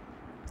என்ன?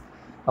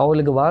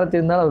 அவர்களுக்கு வாழ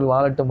தெரிந்தால் அவர்கள்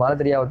வாழட்டும், வாழ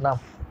தெரியாவட்னா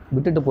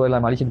விட்டுட்டு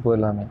போயிடலாமே, அழிச்சிட்டு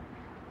போயிடலாமே.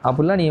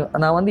 அப்படிலாம்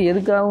நான்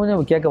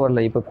எதுக்காகவும் கேட்க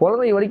வரல. இப்போ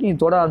குழந்தை வரைக்கும் நீ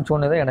தொட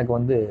ஆரம்பிச்சோன்னே தான்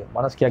எனக்கு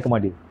மனசு கேட்க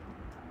மாட்டேது.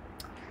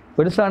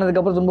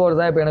 பெருசானதுக்கப்புறம் துன்பம்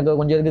வருதா? இப்போ எனக்கு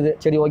கொஞ்சம் இருக்குது,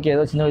 சரி ஓகே,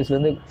 ஏதோ சின்ன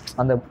வயசுலேருந்து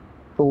அந்த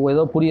இப்போ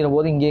ஏதோ புரிகிற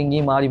போது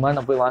இங்கேயும் மாறி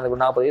நான் போய் வாழ்ந்து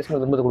 40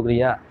 வயசுக்கு துன்பத்தை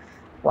கொடுக்குறியா?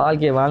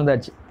 வாழ்க்கையை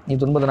வாழ்ந்தாச்சு. நீ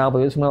துன்பத்தை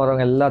 40 வயசுக்கு மேலே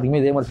வரவங்க எல்லாத்துக்குமே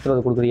இதே மாதிரி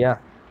சித்திரத்தை கொடுக்குறியா?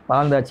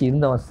 வாழ்ந்தாச்சு,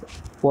 இந்த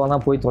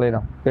போனால் போய்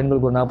தொலைறான்.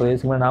 பெண்களுக்கு ஒரு 40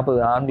 வயசுக்கு மேலே, 40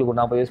 ஆண்களுக்கு ஒரு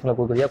 40 வயசுக்கு மேலே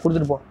கொடுக்குறியா?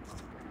 கொடுத்துட்டு போ.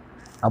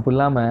 அப்படி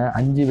இல்லாமல்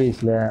 5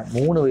 வயசில்,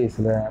 3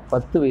 வயசில்,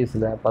 10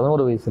 வயசில்,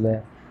 11 வயசில்,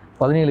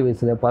 17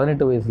 வயசில்,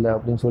 18 வயசில்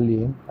அப்படின்னு சொல்லி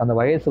அந்த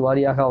வயசு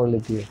வாரியாக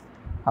அவர்களுக்கு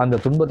அந்த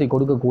துன்பத்தை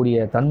கொடுக்கக்கூடிய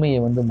தன்மையை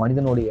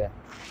மனிதனுடைய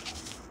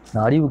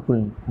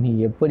அறிவுக்குள் நீ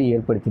எப்படி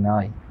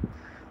ஏற்படுத்தினாய்?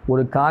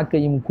 ஒரு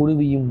காக்கையும்,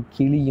 குருவியும்,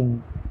 கிளியும்,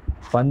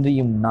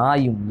 பன்றியும்,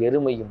 நாயும்,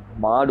 எருமையும்,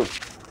 மாடும்,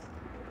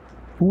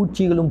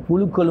 பூச்சிகளும்,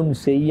 புழுக்களும்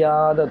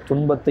செய்யாத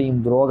துன்பத்தையும்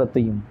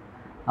துரோகத்தையும்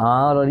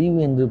ஆறறிவு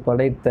என்று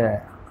படைத்த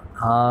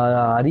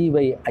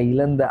அறிவை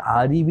இழந்த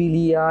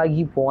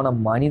அறிவிலியாகி போன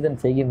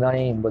மனிதன்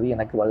செய்கின்றானே என்பது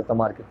எனக்கு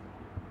வருத்தமாக இருக்குது.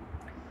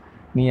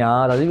 நீ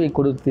 6 அறிவை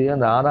கொடுத்து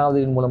அந்த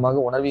 6ஆவதின் மூலமாக,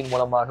 உணர்வின்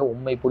மூலமாக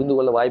உண்மை புரிந்து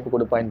கொள்ள வாய்ப்பு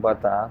கொடுப்பாயின்னு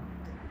பார்த்தா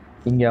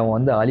இங்கே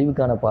அவன்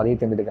அழிவுக்கான பாதையை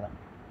தேர்ந்தெடுக்கிறான்.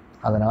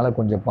 அதனால்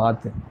கொஞ்சம்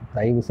பார்த்து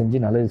தயவு செஞ்சு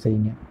நல்லது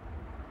செய்யுங்க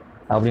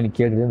அப்படின்னு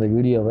கேட்டுட்டு இந்த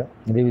வீடியோவை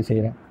நிறைவு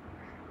செய்கிறேன்.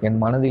 என்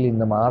மனதில்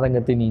இந்த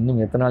ஆதங்கத்தை நீ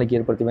இன்னும் எத்தனை நாளைக்கு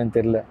ஏற்படுத்துவேன்னு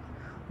தெரில.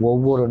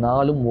 ஒவ்வொரு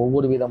நாளும்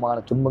ஒவ்வொரு விதமான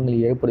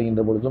துன்பங்கள்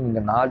ஏற்படுகின்ற பொழுதும்,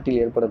 இந்த நாட்டில்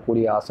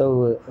ஏற்படக்கூடிய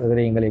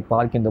அசௌகரியங்களை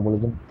பார்க்கின்ற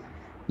பொழுதும்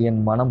என்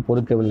மனம்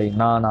பொறுக்கவில்லை.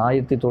 நான்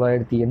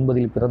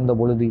 1980 பிறந்த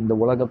பொழுது இந்த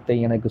உலகத்தை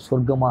எனக்கு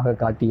சொர்க்கமாக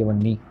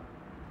காட்டியவன் நீ.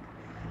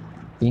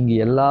 இங்கு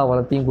எல்லா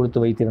வளத்தையும்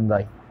கொடுத்து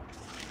வைத்திருந்தாய்.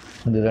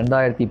 இந்த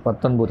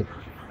 2019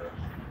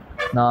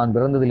 நான்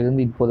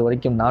பிறந்ததிலிருந்து இப்போது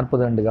வரைக்கும்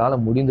 40 ஆண்டு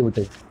காலம் முடிந்து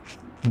விட்டது.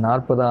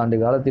 40 ஆண்டு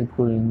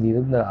காலத்திற்குள் இங்கு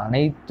இருந்த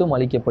அனைத்தும்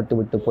அழிக்கப்பட்டு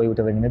விட்டு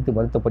போய்விட்டதை நினைத்து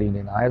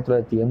வருத்தப்படுகின்றேன்.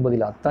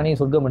 1980 அத்தனை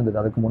சொர்க்கம் இருந்தது.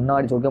 அதுக்கு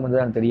முன்னாடி சொர்க்கம்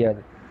இருந்தது எனக்கு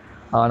தெரியாது.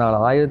 ஆனால்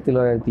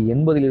 1980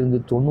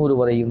 90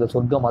 வரை இருந்த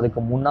சொர்க்கம் அதுக்கு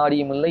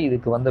முன்னாடியும் இல்லை,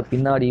 இதுக்கு வந்த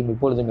பின்னாடியும்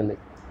இப்பொழுதும் இல்லை.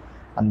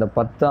 அந்த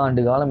 10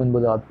 ஆண்டு காலம்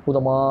என்பது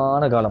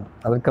அற்புதமான காலம்.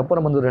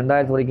 அதற்கப்புறம்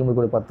 2000 வரைக்கும்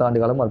இருக்கிற 10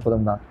 ஆண்டு காலம்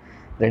அற்புதம்தான்.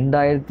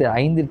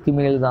 2005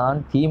 மேல் தான்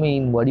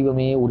தீமையின்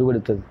வடிவமே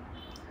உருவெடுத்தது.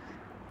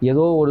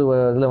 ஏதோ ஒரு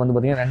இதில்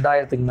பார்த்திங்கன்னா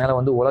 2000க்கு மேலே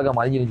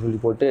உலகம் அழிஞ்சுன்னு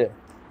சொல்லி போட்டு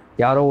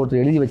யாரோ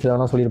ஒருத்தர் எழுதி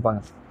வச்சதெல்லாம் சொல்லியிருப்பாங்க.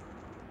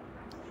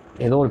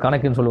 ஏதோ ஒரு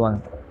கணக்குன்னு சொல்லுவாங்க.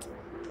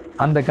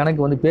 அந்த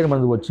கணக்கு பேர்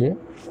மறந்து போச்சு.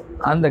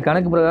 அந்த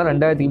கணக்கு பிரகாரம்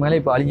 2000க்கு மேலே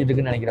இப்போ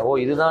அழிஞ்சிட்டுருக்குன்னு நினைக்கிறேன்.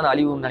 இதுதான்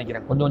அழிவுன்னு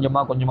நினைக்கிறேன்.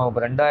 கொஞ்சமாக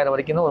இப்போ 2000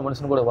 வரைக்கும் தான் ஒரு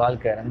மனுஷனுக்கு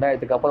வாழ்க்கை.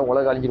 2000க்கு அப்புறம்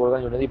உலகம் அழிஞ்சு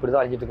சொன்னது இப்படி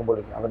தான் அழிஞ்சிட்டு இருக்கும்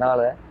போது.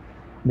 அதனால்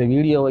இந்த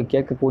வீடியோவை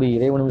கேட்கக்கூடிய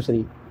இறைவனும்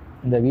சரி,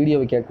 இந்த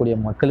வீடியோவை கேட்கக்கூடிய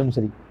மக்களும்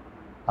சரி,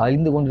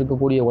 அழிந்து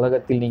கொண்டிருக்கக்கூடிய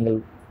உலகத்தில் நீங்கள்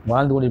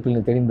வாழ்ந்து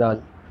கொண்டிருப்பீர்கள்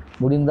தெரிந்தால்,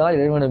 முடிந்தால்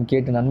இறைவனிடம்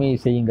கேட்டு நன்மையை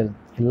செய்யுங்கள்.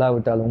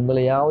 இல்லாவிட்டால்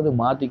உங்களையாவது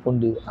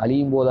மாற்றிக்கொண்டு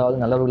அழியும் போதாவது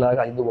நல்லவர்களாக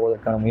அழிந்து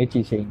போவதற்கான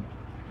முயற்சியை செய்யுங்க.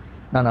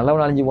 நான்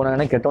நல்லவன் அழிஞ்சு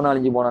போனாங்கன்னா கெட்டவன்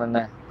அழிஞ்சு போனான் என்ன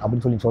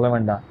அப்படின்னு சொல்ல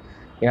வேண்டாம்.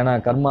 ஏன்னா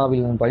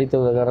கர்மாவில் படித்த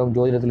பிரகாரம்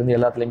ஜோதிடத்துலேருந்து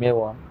எல்லாத்துலேயுமே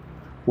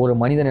ஒரு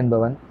மனிதன்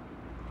என்பவன்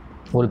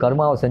ஒரு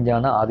கர்மாவை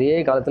செஞ்சான்னா அதே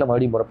காலத்தில்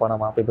மறுபடியும்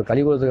பிறப்பானாமா. இப்போ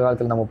கலியுக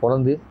காலத்தில் நம்ம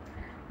பிறந்து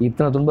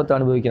இத்தனை துன்பத்தை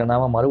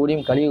அனுபவிக்கிறனாமா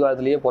மறுபடியும் கலியுக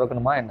காலத்திலேயே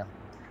பிறக்கணுமா என்ன?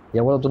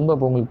 எவ்வளோ துன்பம்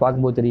இப்போ உங்களுக்கு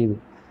பார்க்கும்போது தெரியுது.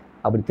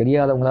 அப்படி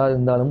தெரியாதவங்களாக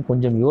இருந்தாலும்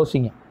கொஞ்சம்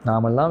யோசிங்க.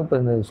 நாமெல்லாம் இப்போ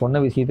இந்த சொன்ன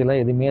விஷயத்தில்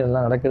எதுவுமே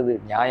இதெல்லாம் நடக்கிறது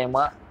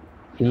நியாயமா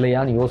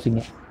இல்லையான்னு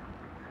யோசிங்க.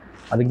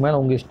 அதுக்கு மேலே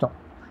உங்கள் இஷ்டம்.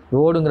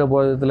 ரோடுங்கிற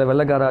போகிறதுல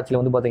வெள்ளக்கார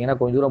ஆட்சியில் பார்த்திங்கன்னா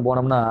கொஞ்சம் தூரம்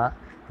போனோம்னா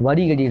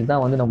வரி கட்டிட்டு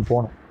தான் நம்ம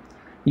போகணும்.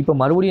 இப்போ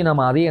மறுபடியும்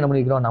நம்ம அதையே என்ன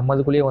பண்ணிக்கிறோம், நம்ம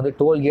அதுக்குள்ளேயே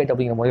டோல்கேட்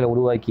அப்படிங்கிற முறையில்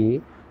உருவாக்கி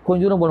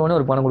கொஞ்சம் தூரம் போனோடனே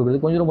ஒரு பணம் கொடுக்குறது,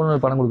 கொஞ்சம் தூரம் போனோடனே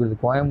ஒரு பணம் கொடுக்குறது.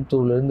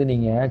 கோயம்புத்தூர்லேருந்து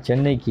நீங்கள்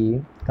சென்னைக்கு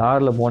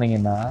காரில்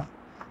போனீங்கன்னா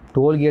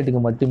டோல்கேட்டுக்கு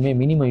மட்டுமே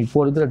மினிமம், இப்போ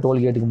இருக்கிற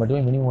டோல்கேட்டுக்கு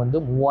மட்டுமே மினிமம் வந்து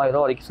 3000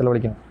 ரூபா வரைக்கும்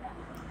செலவழிக்கணும்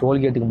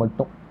டோல்கேட்டுக்கு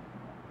மட்டும்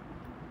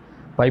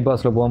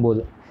பைபாஸில்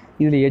போகும்போது.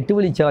 இதில் 8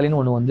 வழிச்சாலைன்னு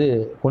ஒன்று வந்து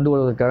கொண்டு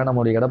வருவதற்காக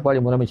நம்மளுடைய எடப்பாடி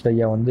முதலமைச்சர்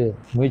ஐயா வந்து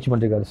முயற்சி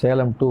பண்ணிருக்காரு,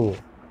 சேலம் டு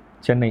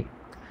சென்னை.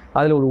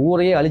 அதில் ஒரு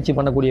ஊரையே அழிச்சு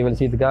பண்ணக்கூடிய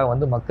விஷயத்துக்காக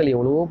வந்து மக்கள்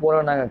எவ்வளவோ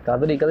போராடினாங்க,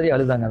 கதறி கதறி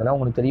அழுதாங்க. அதெல்லாம்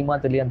உங்களுக்கு தெரியுமா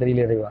தெரியலையான்னு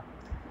தெரியல இறைவா.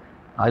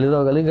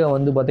 அழுக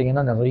வந்து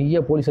பார்த்திங்கன்னா நிறைய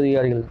போலீஸ்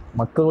அதிகாரிகள்,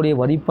 மக்களுடைய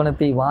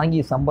வரிப்பணத்தை வாங்கி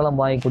சம்பளம்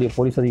வாங்கக்கூடிய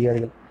போலீஸ்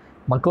அதிகாரிகள்,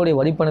 மக்களுடைய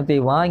வரிப்பணத்தை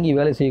வாங்கி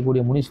வேலை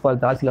செய்யக்கூடிய முனிசிபால்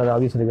தாசில்தார்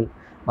ஆஃபீஸர்கள்,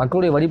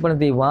 மக்களுடைய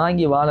வரிப்பணத்தை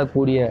வாங்கி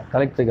வாழக்கூடிய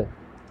கலெக்டர்கள்,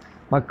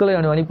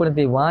 மக்களுடைய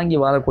வரிப்பணத்தை வாங்கி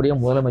வாழக்கூடிய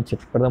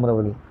முதலமைச்சர் பிரதமர்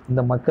அவர்கள்,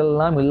 இந்த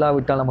மக்கள்லாம்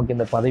இல்லாவிட்டால் நமக்கு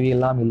இந்த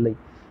பதவியெல்லாம் இல்லை,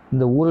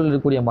 இந்த ஊரில்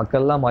இருக்கக்கூடிய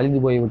மக்கள்லாம் அழிந்து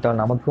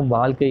போய்விட்டால் நமக்கும்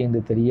வாழ்க்கை என்று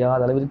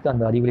தெரியாத அளவிற்கு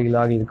அந்த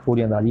அறிவுரைகளாக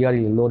இருக்கக்கூடிய அந்த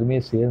அதிகாரிகள் எல்லோருமே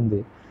சேர்ந்து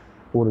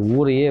ஒரு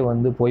ஊரையே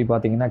வந்து போய்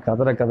பார்த்திங்கன்னா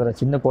கதற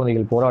சின்ன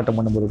குழந்தைகள் போராட்டம்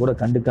பண்ணும்போது கூட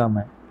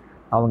கண்டுக்காமல்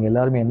அவங்க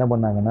எல்லாருமே என்ன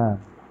பண்ணாங்கன்னா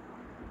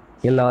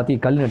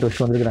எல்லாத்தையும் கல் நட்டு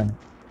வச்சு வந்திருக்கிறாங்க.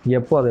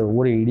 எப்போ அதை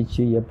ஊரை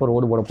இடித்து எப்போ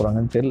ரோடு போட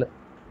போகிறாங்கன்னு தெரில.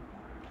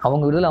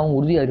 அவங்க விடுதலை அவங்க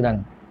உறுதியாக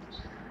இருக்கிறாங்க.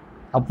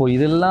 அப்போது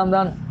இதெல்லாம்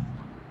தான்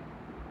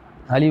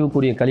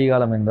அழிவுக்கூடிய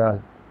கலிகாலம்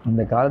என்றால்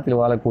இந்த காலத்தில்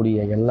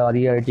வாழக்கூடிய எல்லா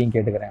அதிகாரிகிட்டையும்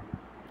கேட்டுக்கிறேன்.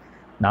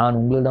 நான்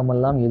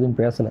உங்களிடமெல்லாம் எதுவும்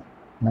பேசலை,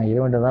 நான்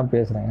இறைவன்கிட்ட தான்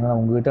பேசுகிறேன். ஏன்னா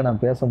உங்கள்கிட்ட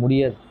நான் பேச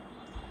முடியாது.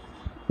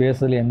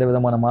 பேசுறதுல எந்த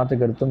விதமான மாற்று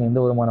கருத்தும் எந்த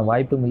விதமான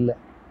வாய்ப்பும் இல்லை.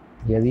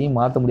 எதையும்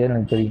மாற்ற முடியாதுன்னு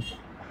எனக்கு தெரியும்.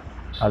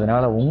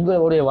 அதனால்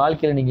உங்களுடைய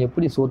வாழ்க்கையில் நீங்கள்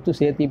எப்படி சொத்து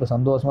சேர்த்து இப்போ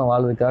சந்தோஷமாக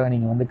வாழ்வதற்காக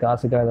நீங்கள் வந்து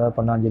காசுக்காக ஏதாவது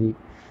பண்ணாலும் சரி,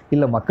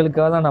 இல்லை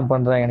மக்களுக்காக தான் நான்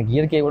பண்ணுறேன், எனக்கு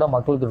இயற்கையை விட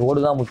மக்களுக்கு ரோடு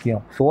தான்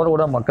முக்கியம், சோறை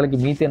விட மக்களுக்கு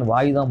மீத்தேன்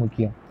வாயு தான்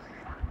முக்கியம்,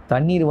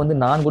 தண்ணீர் வந்து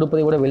நான்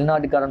கொடுப்பதை விட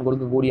வெளிநாட்டுக்காரன்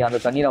கொடுக்கக்கூடிய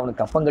அந்த தண்ணீர்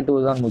அவனுக்கு கப்பம்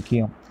கட்டுவது தான்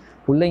முக்கியம்,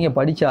 பிள்ளைங்க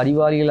படித்த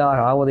அறிவாளிகளாக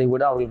ஆவதை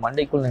விட அவர்கள்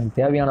மண்டைக்குள் எனக்கு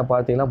தேவையான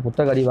வார்த்தையெல்லாம்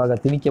புத்தக அறிவாக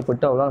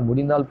திணிக்கப்பட்டு அவர்களால்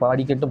முடிந்தால்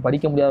படிக்கட்டும்,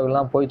 படிக்க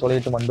முடியாதவர்கள்லாம் போய்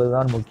தொலையட்டும் என்பது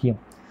தான் முக்கியம்,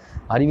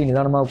 அறிவை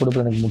நிதானமாக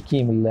கொடுப்பது எனக்கு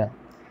முக்கியம் இல்லை,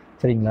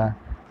 சரிங்களா?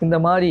 இந்த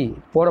மாதிரி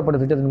போடப்பட்ட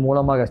திட்டத்தின்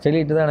மூலமாக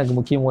ஸ்டெரிலைட் தான் எனக்கு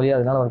முக்கியம் ஒழிய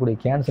அதனால் வரக்கூடிய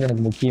கேன்சர்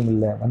எனக்கு முக்கியம்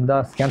இல்லை,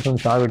 வந்தால் கேன்சர்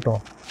வந்து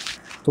சாகட்டும்,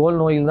 தோல்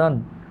நோயில் தான்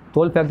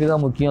தோல் ஃபேக்ட்ரி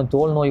தான் முக்கியம்,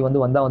 தோல் நோய் வந்து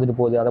வந்தால் வந்துட்டு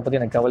போகுது, அதை பற்றி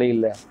எனக்கு கவலை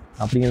இல்லை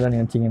அப்படிங்கிறத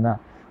நினச்சிங்கன்னா,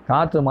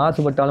 காற்று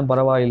மாசுபட்டாலும்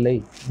பரவாயில்லை,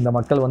 இந்த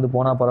மக்கள் வந்து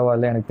போனால்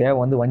பரவாயில்லை, எனக்கு தேவை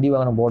வந்து வண்டி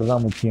வாகனம் போகிறது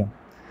தான் முக்கியம்,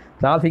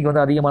 டிராஃபிக்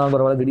வந்து அதிகமானாலும்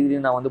பரவாயில்ல,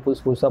 திடீர்னு நான் வந்து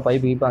புதுசாக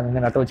பைப்பு கீப்பு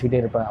அங்கங்கே நட்ட வச்சுக்கிட்டே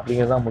இருப்பேன்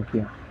அப்படிங்கிறது தான்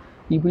முக்கியம்.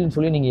 இப்படின்னு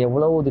சொல்லி நீங்கள்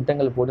எவ்வளோ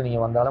திட்டங்கள் போட்டு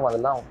நீங்கள் வந்தாலும்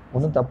அதெல்லாம்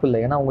ஒன்றும் தப்பு இல்லை.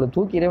 ஏன்னா உங்களை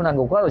தூக்கி இறைவன்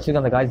அங்கே உட்கார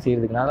வச்சுருக்கேன் அந்த காட்சி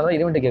செய்கிறதுக்கு. நான் அதெல்லாம்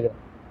இறைவன்கிட்ட கேட்குறேன்.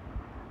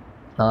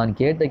 நான்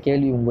கேட்ட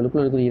கேள்வி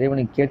உங்களுக்குள்ள இருக்கிற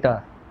இறைவனுக்கு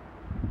கேட்டால்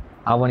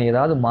அவன்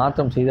ஏதாவது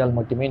மாற்றம் செய்தால்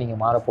மட்டுமே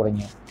நீங்கள் மாற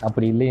போகிறீங்க.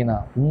 அப்படி இல்லைன்னா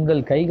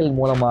உங்கள் கைகள்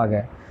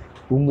மூலமாக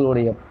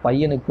உங்களுடைய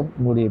பையனுக்கும்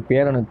உங்களுடைய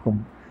பேரனுக்கும்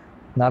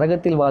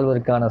நரகத்தில்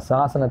வாழ்வதற்கான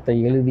சாசனத்தை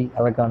எழுதி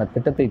அதற்கான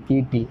திட்டத்தை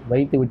தீட்டி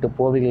வைத்துவிட்டு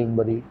போவீர்கள்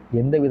என்பது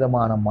எந்த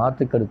விதமான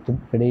மாற்று கருத்தும்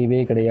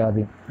கிடையவே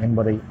கிடையாது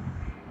என்பதை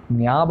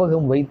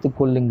ஞாபகம் வைத்து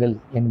கொள்ளுங்கள்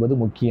என்பது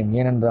முக்கியம்.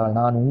 ஏனென்றால்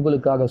நான்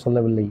உங்களுக்காக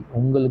சொல்லவில்லை,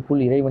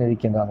 உங்களுக்குள் இறைவன்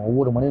இருக்கின்றான்,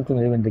 ஒவ்வொரு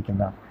மனிதனுக்கும் இறைவன்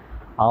இருக்கின்றான்,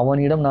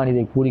 அவனிடம் நான்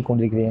இதை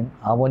கூறிக்கொண்டிருக்கிறேன்.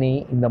 அவனே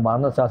இந்த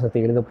மரண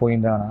சாசனத்தை எழுதப்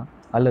போகின்றானா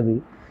அல்லது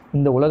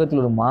இந்த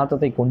உலகத்தில் ஒரு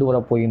மாற்றத்தை கொண்டு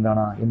வரப்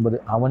போகின்றானா என்பது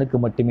அவனுக்கு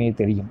மட்டுமே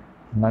தெரியும்.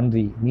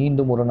 நன்றி.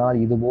 மீண்டும் ஒரு நாள்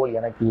இதுபோல்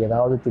எனக்கு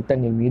ஏதாவது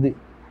திட்டங்கள் மீது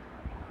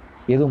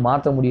எதுவும்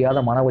மாற்ற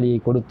முடியாத மனவலியை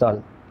கொடுத்தால்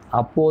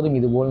அப்போதும்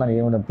இதுபோல் நான்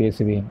இறைவனிடம்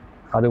பேசுவேன்.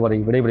 அதுவரை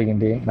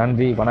விடைபெறுகின்றேன்.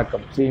 நன்றி,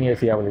 வணக்கம்.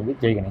 ஸ்ரீனிவாசியாவிலிருந்து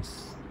ஜெய் கணேஷ்.